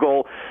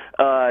Google,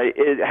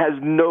 it has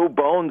no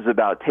bones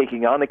about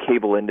taking on the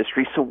cable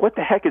industry. So what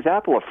the heck is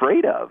Apple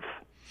afraid of?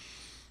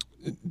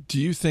 Do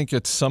you think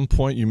at some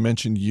point, you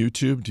mentioned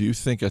YouTube, do you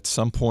think at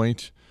some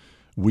point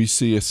we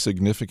see a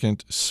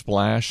significant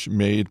splash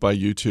made by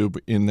YouTube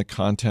in the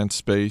content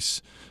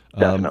space?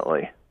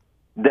 Definitely.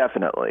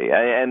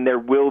 And there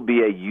will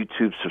be a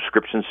YouTube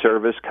subscription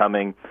service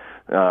coming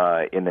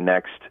in the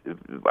next,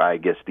 I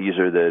guess these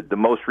are the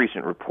most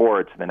recent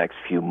reports, in the next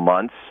few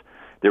months.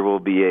 There will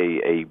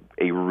be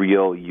a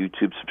real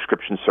YouTube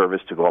subscription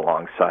service to go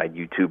alongside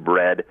YouTube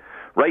Red.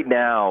 Right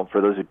now, for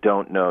those who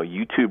don't know,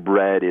 YouTube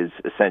Red is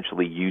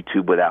essentially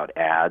YouTube without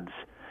ads.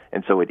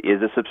 And so it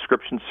is a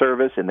subscription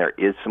service, and there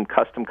is some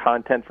custom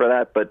content for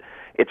that, but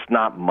it's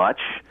not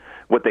much.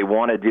 What they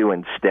want to do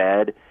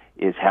instead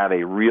is have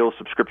a real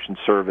subscription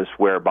service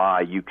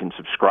whereby you can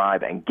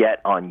subscribe and get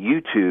on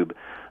YouTube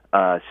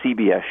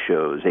CBS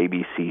shows,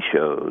 ABC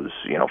shows,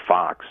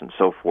 Fox, and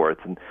so forth.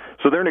 And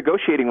so they're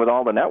negotiating with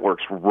all the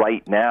networks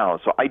right now.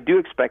 So I do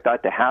expect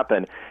that to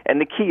happen. And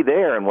the key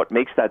there, and what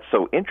makes that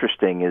so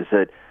interesting, is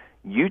that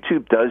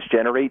YouTube does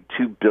generate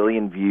 2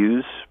 billion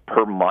views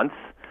per month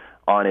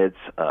on its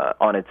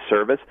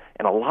service,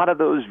 and a lot of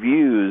those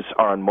views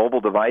are on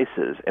mobile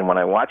devices. And when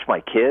I watch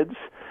my kids,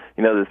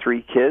 the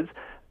 3 kids,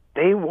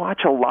 they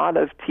watch a lot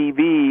of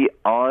TV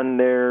on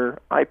their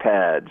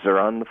iPads or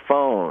on the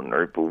phone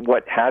or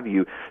what have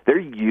you. They're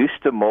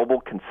used to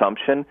mobile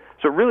consumption,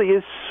 so it really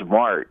is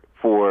smart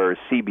for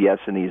CBS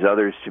and these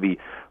others to be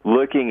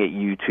looking at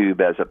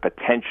YouTube as a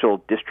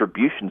potential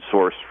distribution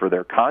source for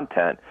their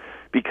content,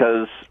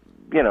 because,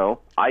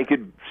 I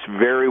could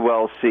very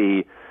well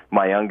see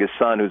my youngest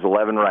son, who's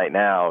 11 right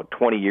now,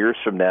 20 years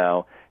from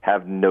now,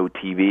 have no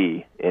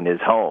TV in his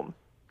home,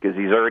 because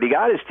he's already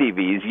got his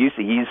TV.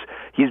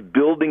 He's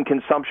building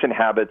consumption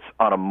habits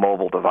on a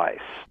mobile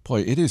device.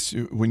 Boy, it is,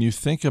 when you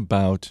think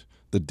about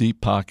the deep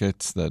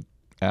pockets that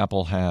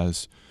Apple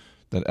has,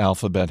 that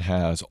Alphabet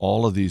has,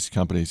 all of these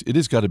companies, it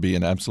has got to be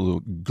an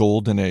absolute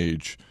golden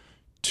age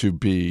to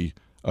be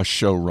a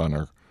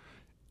showrunner.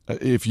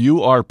 If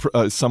you are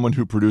someone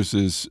who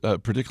produces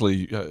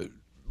particularly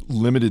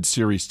limited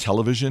series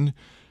television,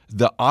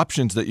 the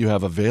options that you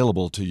have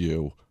available to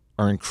you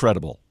are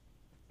incredible.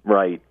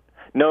 Right.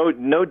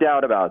 No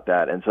doubt about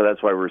that, and so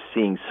that's why we're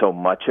seeing so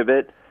much of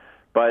it.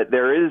 But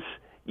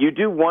you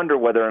do wonder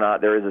whether or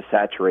not there is a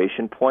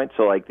saturation point.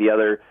 So like the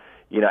other,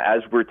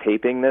 as we're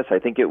taping this, I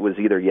think it was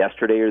either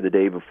yesterday or the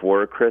day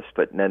before, Chris,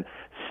 but then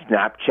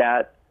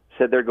Snapchat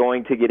said they're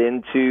going to get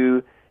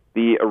into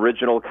the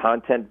original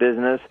content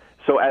business.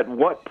 So at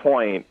what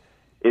point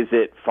is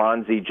it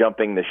Fonzie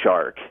jumping the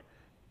shark?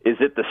 Is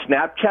it the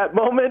Snapchat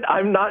moment?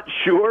 I'm not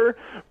sure,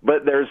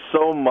 but there's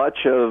so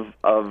much of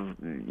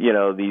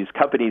these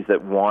companies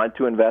that want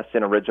to invest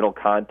in original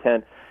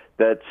content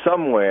that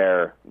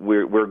somewhere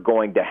we're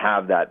going to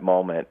have that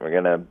moment.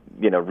 We're going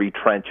to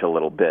retrench a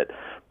little bit.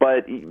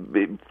 But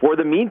for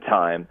the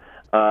meantime,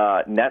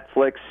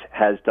 Netflix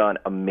has done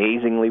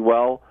amazingly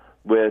well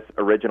with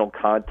original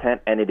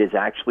content, and it is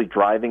actually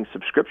driving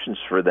subscriptions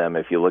for them.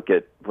 If you look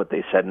at what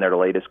they said in their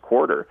latest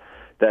quarter,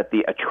 that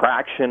the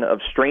attraction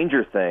of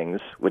Stranger Things,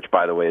 which,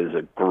 by the way, is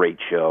a great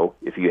show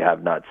if you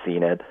have not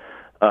seen it,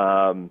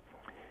 brought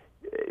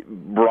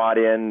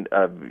in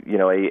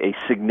a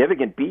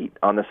significant beat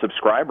on the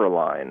subscriber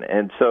line.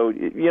 And so,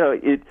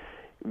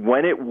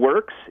 when it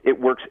works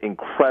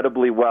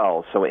incredibly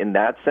well. So in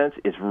that sense,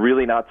 it's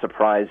really not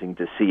surprising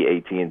to see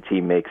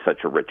AT&T make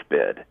such a rich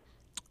bid.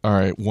 All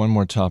right, one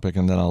more topic,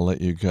 and then I'll let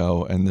you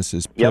go. And this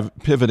is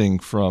pivoting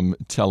from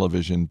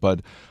television,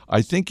 but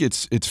I think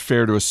it's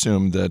fair to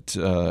assume that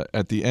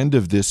at the end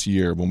of this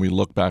year, when we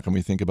look back and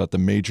we think about the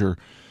major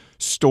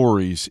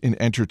stories in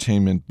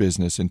entertainment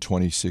business in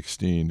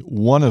 2016,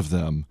 one of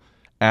them,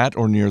 at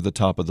or near the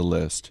top of the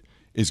list,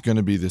 is going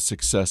to be the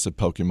success of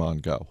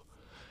Pokemon Go.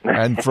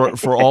 And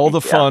for all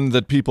the fun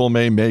that people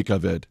may make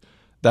of it,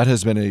 that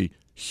has been a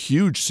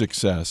huge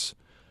success.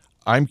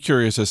 I'm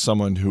curious, as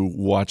someone who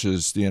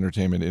watches the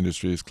entertainment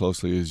industry as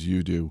closely as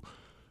you do,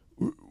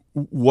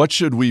 what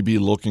should we be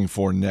looking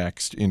for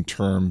next in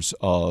terms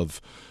of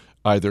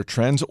either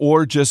trends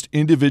or just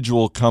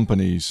individual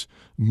companies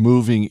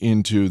moving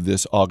into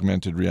this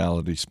augmented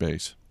reality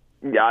space?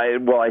 Yeah,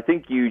 well, I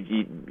think you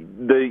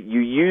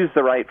use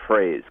the right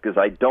phrase, because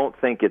I don't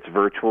think it's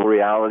virtual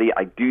reality.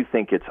 I do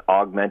think it's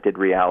augmented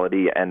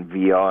reality and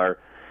VR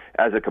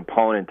as a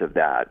component of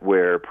that,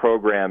 where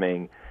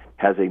programming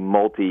has a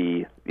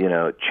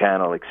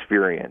multi-channel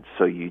experience.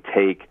 So you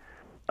take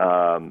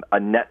a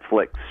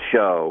Netflix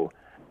show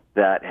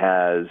that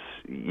has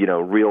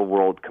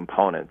real-world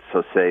components.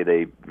 So say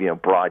they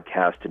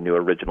broadcast a new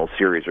original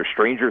series, or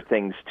Stranger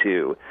Things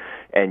 2,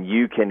 and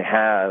you can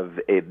have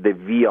the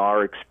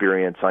VR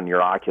experience on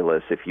your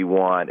Oculus if you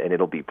want, and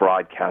it'll be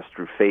broadcast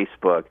through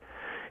Facebook,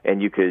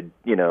 and you could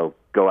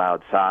go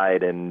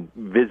outside and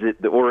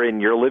visit, or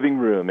in your living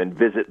room and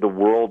visit the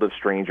world of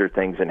Stranger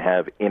Things and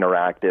have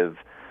interactive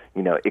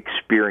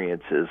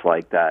experiences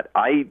like that.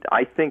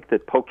 I think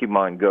that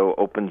Pokemon Go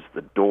opens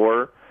the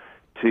door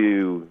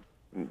to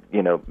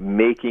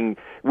making.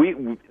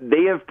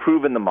 They have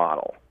proven the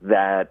model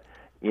that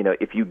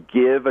if you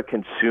give a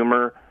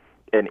consumer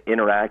an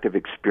interactive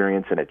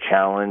experience and a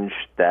challenge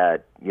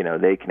that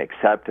they can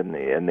accept,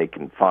 and they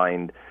can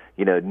find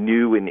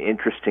new and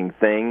interesting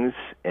things,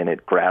 and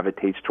it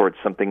gravitates towards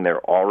something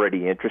they're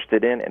already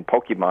interested in. And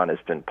Pokemon has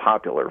been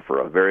popular for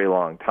a very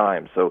long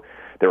time, so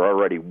there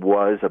already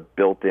was a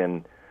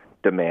built-in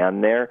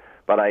demand there.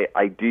 But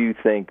I do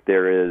think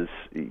there is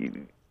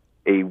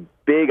a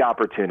big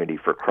opportunity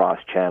for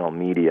cross-channel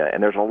media,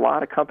 and there's a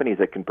lot of companies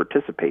that can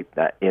participate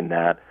in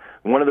that.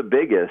 One of the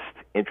biggest,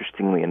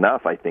 interestingly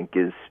enough, I think,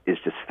 is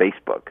just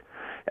Facebook,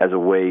 as a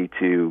way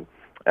to,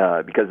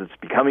 because it's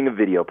becoming a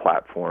video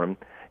platform.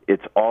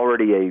 It's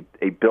already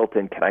a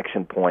built-in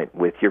connection point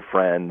with your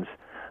friends,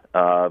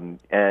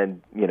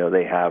 and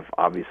they have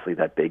obviously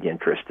that big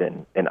interest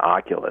in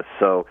Oculus.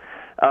 So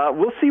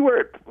we'll see where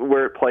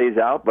it plays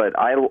out, but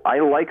I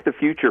like the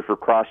future for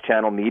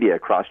cross-channel media,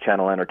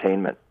 cross-channel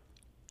entertainment.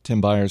 Tim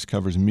Byers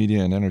covers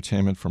media and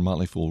entertainment for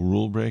Motley Fool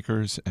Rule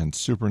Breakers and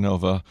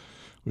Supernova,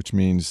 which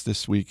means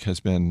this week has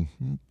been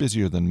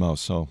busier than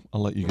most, so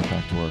I'll let you get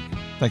back to work.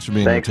 Thanks for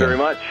being here, Tim. Thanks very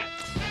much.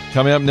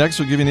 Coming up next,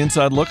 we'll give you an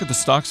inside look at the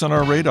stocks on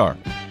our radar.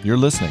 You're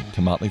listening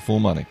to Motley Fool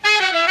Money.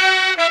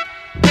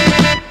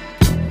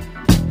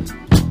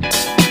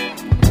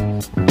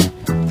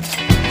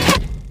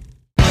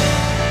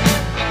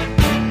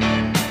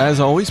 As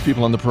always,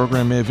 people on the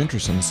program may have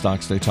interest in the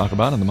stocks they talk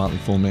about, and the Motley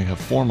Fool may have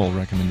formal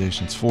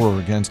recommendations for or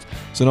against,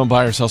 so don't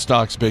buy or sell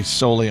stocks based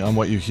solely on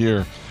what you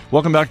hear.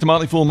 Welcome back to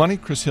Motley Fool Money.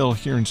 Chris Hill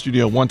here in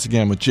studio once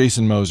again with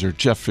Jason Moser,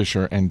 Jeff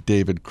Fisher, and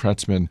David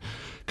Kretzmann.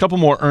 A couple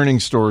more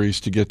earnings stories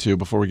to get to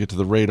before we get to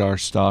the radar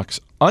stocks.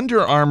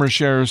 Under Armour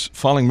shares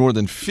falling more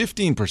than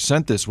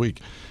 15% this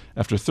week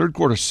after third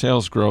quarter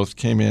sales growth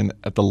came in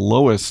at the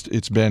lowest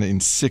it's been in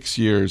 6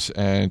 years.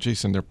 And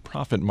Jason, their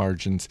profit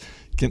margins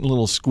getting a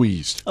little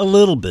squeezed. A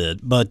little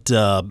bit, but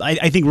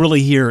I think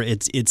really here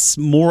it's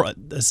more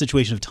a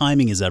situation of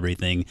timing is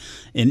everything.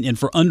 And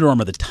for Under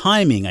Armour, the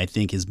timing, I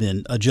think, has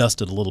been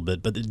adjusted a little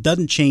bit, but it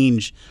doesn't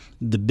change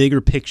the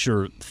bigger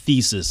picture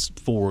thesis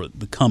for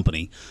the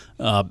company.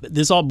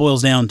 This all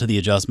boils down to the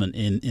adjustment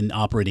in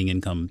operating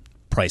income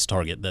price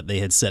target that they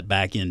had set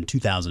back in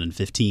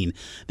 2015.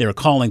 They were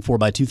calling for,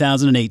 by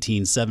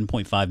 2018,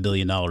 $7.5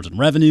 billion in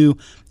revenue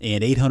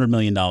and $800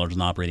 million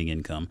in operating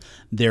income.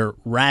 They're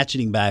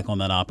ratcheting back on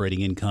that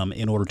operating income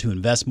in order to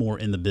invest more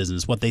in the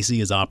business. What they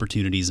see as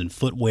opportunities in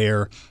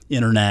footwear,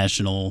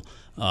 international,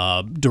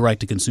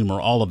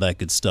 direct-to-consumer, all of that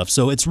good stuff.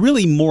 So it's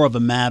really more of a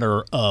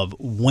matter of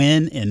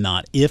when and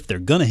not if they're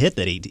going to hit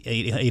that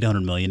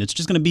 $800 million. It's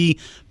just going to be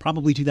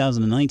probably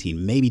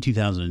 2019, maybe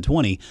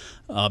 2020.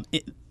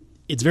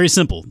 It's very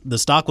simple. The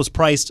stock was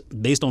priced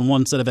based on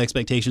one set of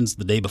expectations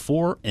the day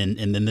before, and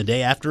then the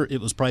day after it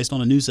was priced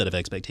on a new set of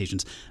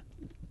expectations.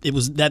 It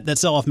was that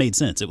sell-off made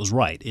sense. It was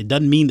right. It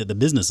doesn't mean that the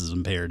business is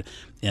impaired.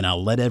 And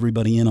I'll let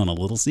everybody in on a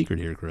little secret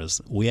here,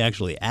 Chris. We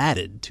actually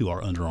added to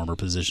our Under Armour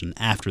position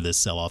after this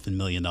sell-off in $1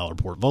 million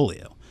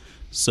portfolio.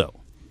 So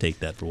take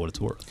that for what it's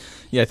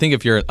worth. Yeah, I think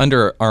if you're an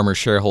Under Armour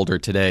shareholder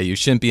today, you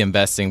shouldn't be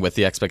investing with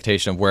the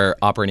expectation of where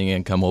operating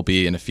income will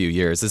be in a few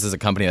years. This is a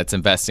company that's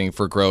investing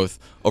for growth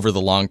over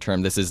the long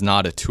term. This is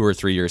not a 2 or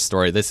 3 year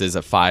story. This is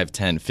a 5,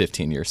 10,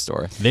 15-year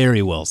story.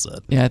 Very well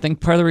said. Yeah, I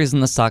think part of the reason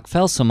the stock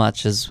fell so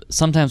much is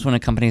sometimes when a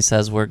company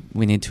says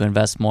we need to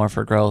invest more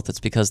for growth, it's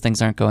because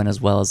things aren't going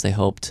as well as they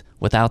hoped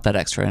without that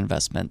extra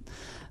investment.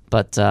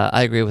 But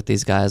I agree with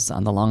these guys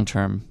on the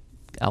long-term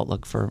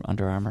outlook for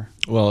Under Armour.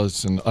 Well,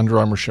 as an Under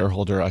Armour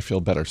shareholder, I feel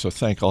better. So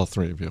thank all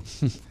three of you.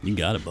 You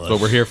got it, bud. That's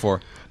what we're here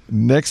for.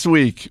 Next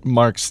week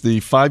marks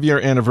the 5-year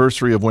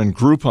anniversary of when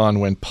Groupon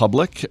went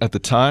public. At the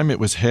time, it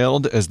was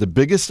hailed as the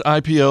biggest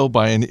IPO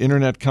by an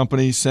internet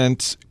company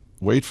since,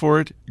 wait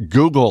for it,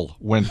 Google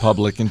went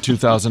public in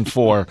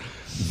 2004.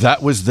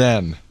 That was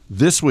then.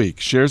 This week,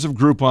 shares of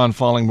Groupon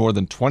falling more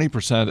than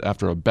 20%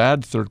 after a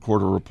bad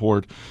third-quarter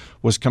report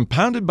was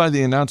compounded by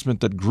the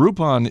announcement that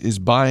Groupon is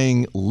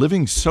buying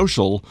Living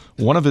Social,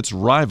 one of its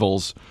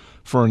rivals,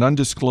 for an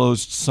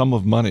undisclosed sum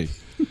of money.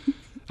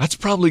 That's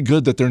probably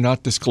good that they're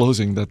not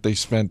disclosing that they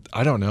spent,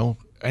 I don't know,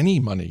 any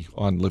money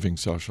on Living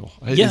Social.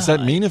 Yeah, is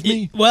that mean of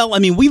me? Well, I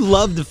mean, we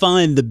love to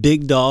find the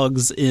big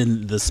dogs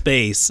in the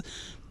space,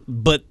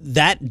 but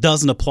that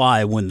doesn't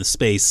apply when the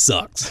space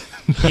sucks.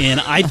 And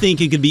I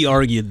think it could be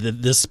argued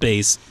that this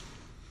space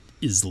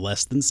is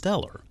less than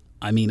stellar.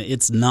 I mean,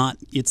 it's not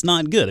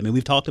good. I mean,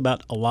 we've talked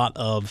about a lot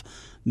of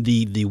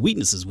the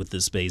weaknesses with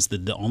this space,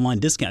 the online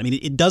discount. I mean,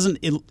 it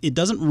doesn't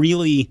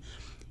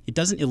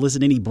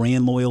elicit any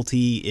brand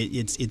loyalty.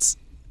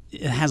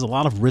 It has a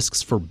lot of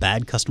risks for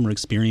bad customer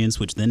experience,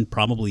 which then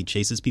probably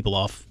chases people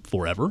off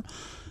forever.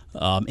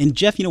 And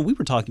Jeff, we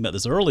were talking about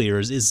this earlier,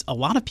 is a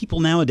lot of people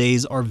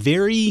nowadays are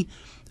very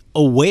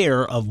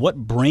aware of what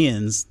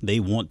brands they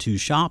want to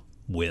shop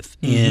with,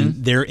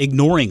 and they're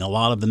ignoring a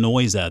lot of the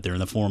noise out there in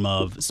the form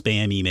of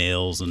spam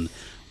emails and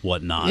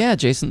whatnot. Yeah,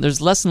 Jason,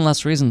 there's less and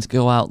less reason to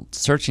go out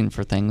searching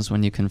for things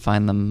when you can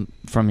find them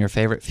from your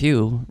favorite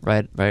few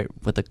right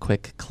with a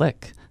quick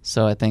click.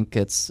 So I think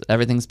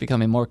everything's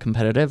becoming more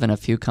competitive, and a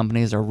few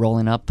companies are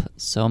rolling up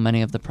so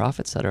many of the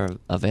profits that are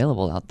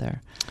available out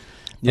there.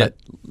 Yeah,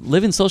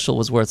 Living Social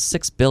was worth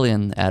 $6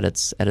 billion at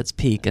its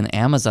peak, and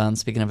Amazon,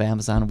 speaking of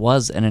Amazon,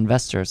 was an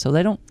investor. So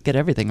they don't get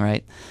everything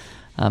right.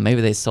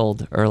 Maybe they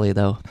sold early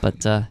though,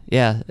 but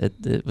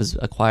it was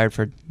acquired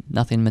for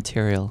nothing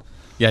material.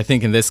 Yeah, I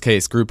think in this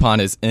case, Groupon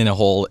is in a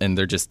hole, and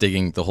they're just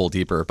digging the hole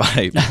deeper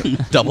by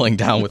doubling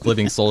down with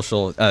Living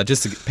Social.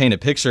 Just to paint a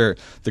picture,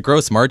 the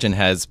gross margin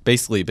has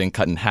basically been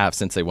cut in half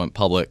since they went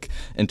public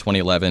in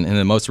 2011. In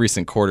the most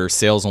recent quarter,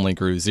 sales only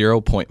grew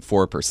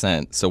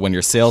 0.4%. So when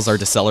your sales are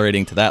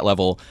decelerating to that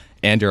level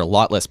and you're a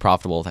lot less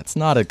profitable, that's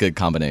not a good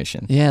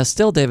combination. Yeah,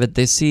 still, David,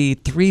 they see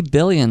 $3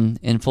 billion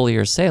in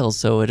full-year sales,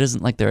 so it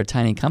isn't like they're a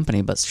tiny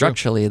company, but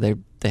structurally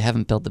they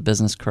haven't built the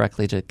business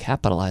correctly to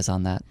capitalize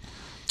on that.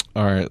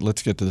 All right,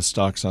 let's get to the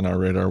stocks on our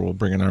radar. We'll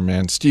bring in our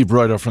man, Steve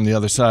Broido, from the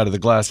other side of the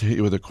glass to hit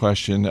you with a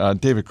question.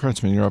 David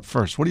Kurtzman, you're up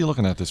first. What are you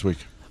looking at this week?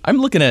 I'm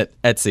looking at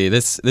Etsy.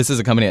 This is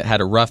a company that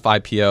had a rough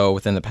IPO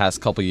within the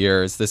past couple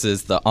years. This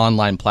is the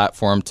online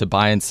platform to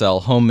buy and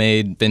sell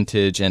homemade,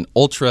 vintage, and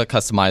ultra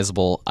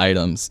customizable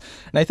items.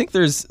 And I think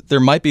there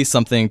might be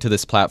something to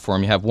this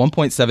platform. You have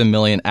 1.7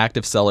 million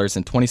active sellers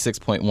and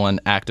 26.1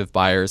 active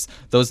buyers.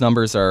 Those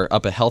numbers are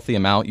up a healthy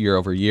amount year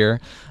over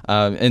year.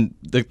 And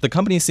the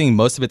company is seeing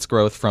most of its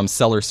growth from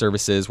seller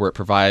services, where it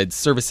provides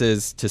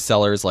services to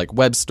sellers like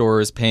web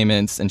stores,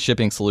 payments, and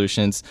shipping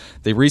solutions.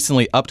 They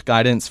recently upped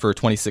guidance for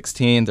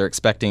 2016. They're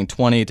expecting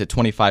 20 to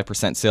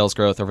 25% sales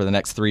growth over the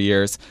next 3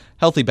 years.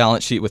 Healthy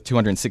balance sheet with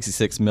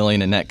 $266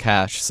 million in net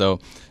cash. So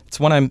it's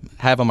one I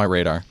have on my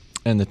radar.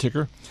 And the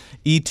ticker?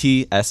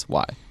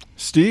 ETSY.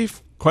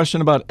 Steve,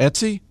 question about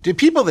Etsy? Do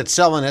people that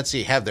sell on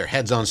Etsy have their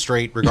heads on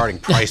straight regarding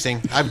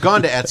pricing? I've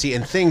gone to Etsy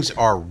and things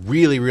are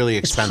really, really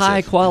expensive. It's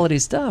high quality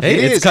stuff.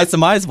 Hey, it's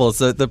customizable.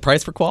 It's the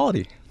price for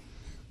quality.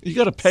 You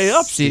got to pay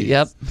up, Steve.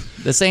 Yep.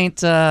 This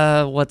ain't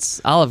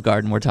what's Olive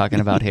Garden we're talking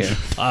about here.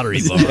 Pottery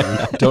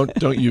Barn.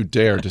 Don't you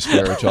dare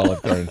disparage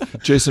Olive Garden.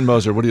 Jason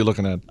Moser, what are you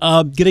looking at?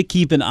 Gonna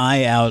keep an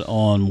eye out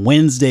on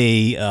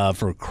Wednesday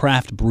for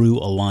Craft Brew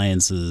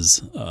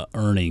Alliance's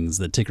earnings.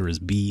 The ticker is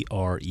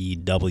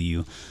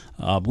BREW.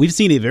 We've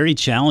seen a very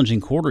challenging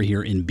quarter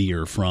here in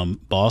beer, from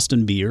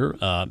Boston Beer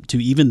to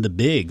even the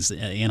bigs.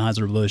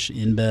 Anheuser-Busch,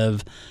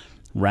 InBev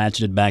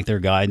ratcheted back their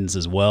guidance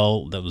as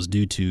well. That was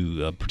due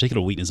to particular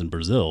weakness in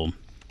Brazil.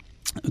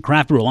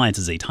 Craft Brew Alliance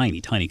is a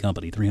tiny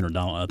company,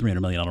 $300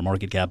 million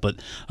market cap. But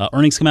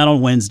earnings come out on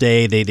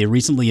Wednesday. They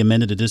recently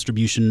amended a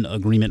distribution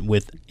agreement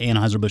with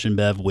Anheuser-Busch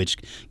InBev, which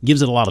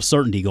gives it a lot of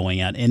certainty going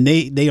out. And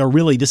they are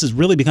really, this is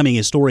really becoming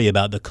a story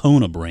about the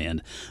Kona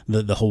brand,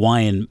 the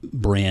Hawaiian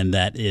brand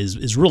that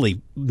is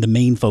really the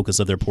main focus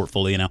of their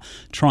portfolio now,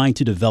 trying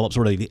to develop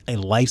sort of a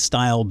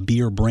lifestyle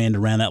beer brand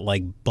around that,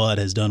 like Bud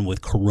has done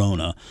with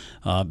Corona.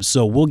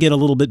 So we'll get a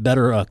little bit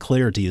better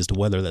clarity as to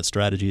whether that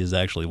strategy is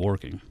actually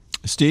working.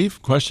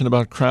 Steve, question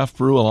about Craft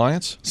Brew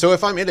Alliance. So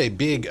if I'm in a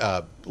big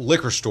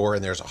liquor store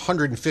and there's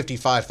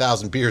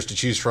 155,000 beers to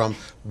choose from,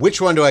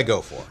 which one do I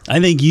go for? I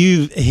think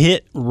you've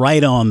hit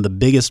right on the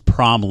biggest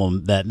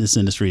problem that this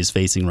industry is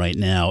facing right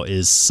now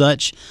is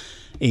such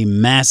a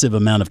massive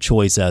amount of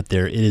choice out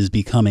there. It is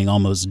becoming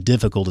almost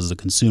difficult as a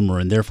consumer,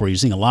 and therefore you're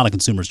seeing a lot of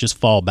consumers just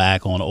fall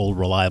back on old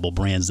reliable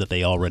brands that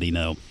they already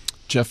know.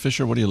 Jeff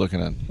Fisher, what are you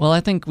looking at? Well,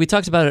 I think we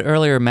talked about it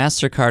earlier.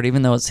 MasterCard,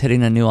 even though it's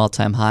hitting a new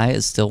all-time high,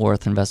 is still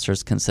worth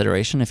investors'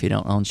 consideration if you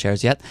don't own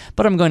shares yet.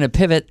 But I'm going to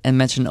pivot and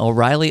mention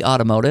O'Reilly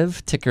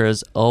Automotive. Ticker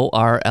is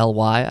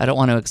ORLY. I don't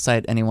want to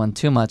excite anyone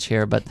too much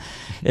here, but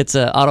it's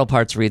an auto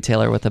parts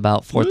retailer with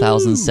about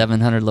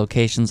 4,700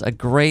 locations, a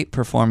great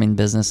performing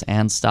business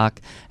and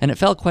stock. And it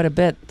fell quite a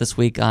bit this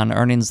week on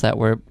earnings that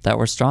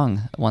were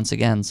strong once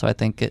again. So I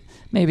think it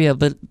may be a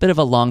bit of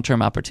a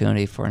long-term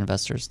opportunity for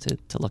investors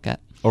to look at.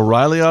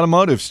 O'Reilly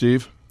Automotive,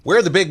 Steve. Where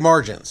are the big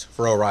margins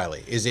for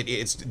O'Reilly?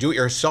 It's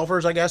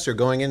do-it-yourselfers, I guess, or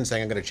going in and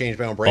saying, I'm going to change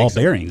my own brakes? All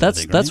bearings.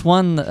 That's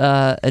one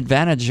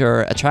advantage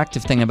or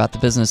attractive thing about the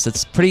business.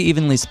 It's pretty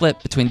evenly split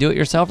between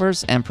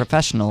do-it-yourselfers and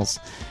professionals.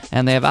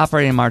 And they have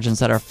operating margins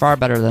that are far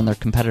better than their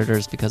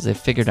competitors because they've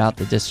figured out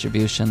the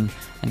distribution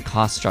and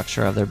cost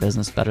structure of their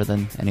business better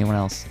than anyone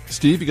else.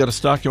 Steve, you got a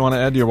stock you want to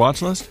add to your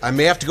watch list? I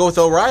may have to go with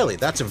O'Reilly.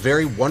 That's a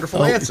very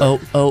wonderful answer.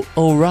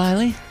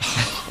 O'Reilly?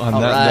 On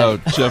that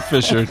note, Jeff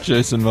Fisher,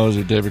 Jason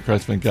Moser, David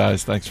Kretzmann,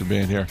 guys, thanks for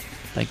being here.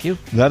 Thank you.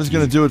 That is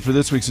going to do it for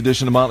this week's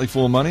edition of Motley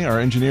Fool Money. Our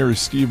engineer is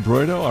Steve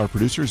Broido. Our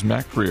producer is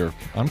Matt Creer.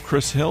 I'm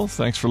Chris Hill.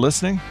 Thanks for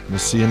listening. We'll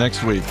see you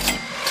next week.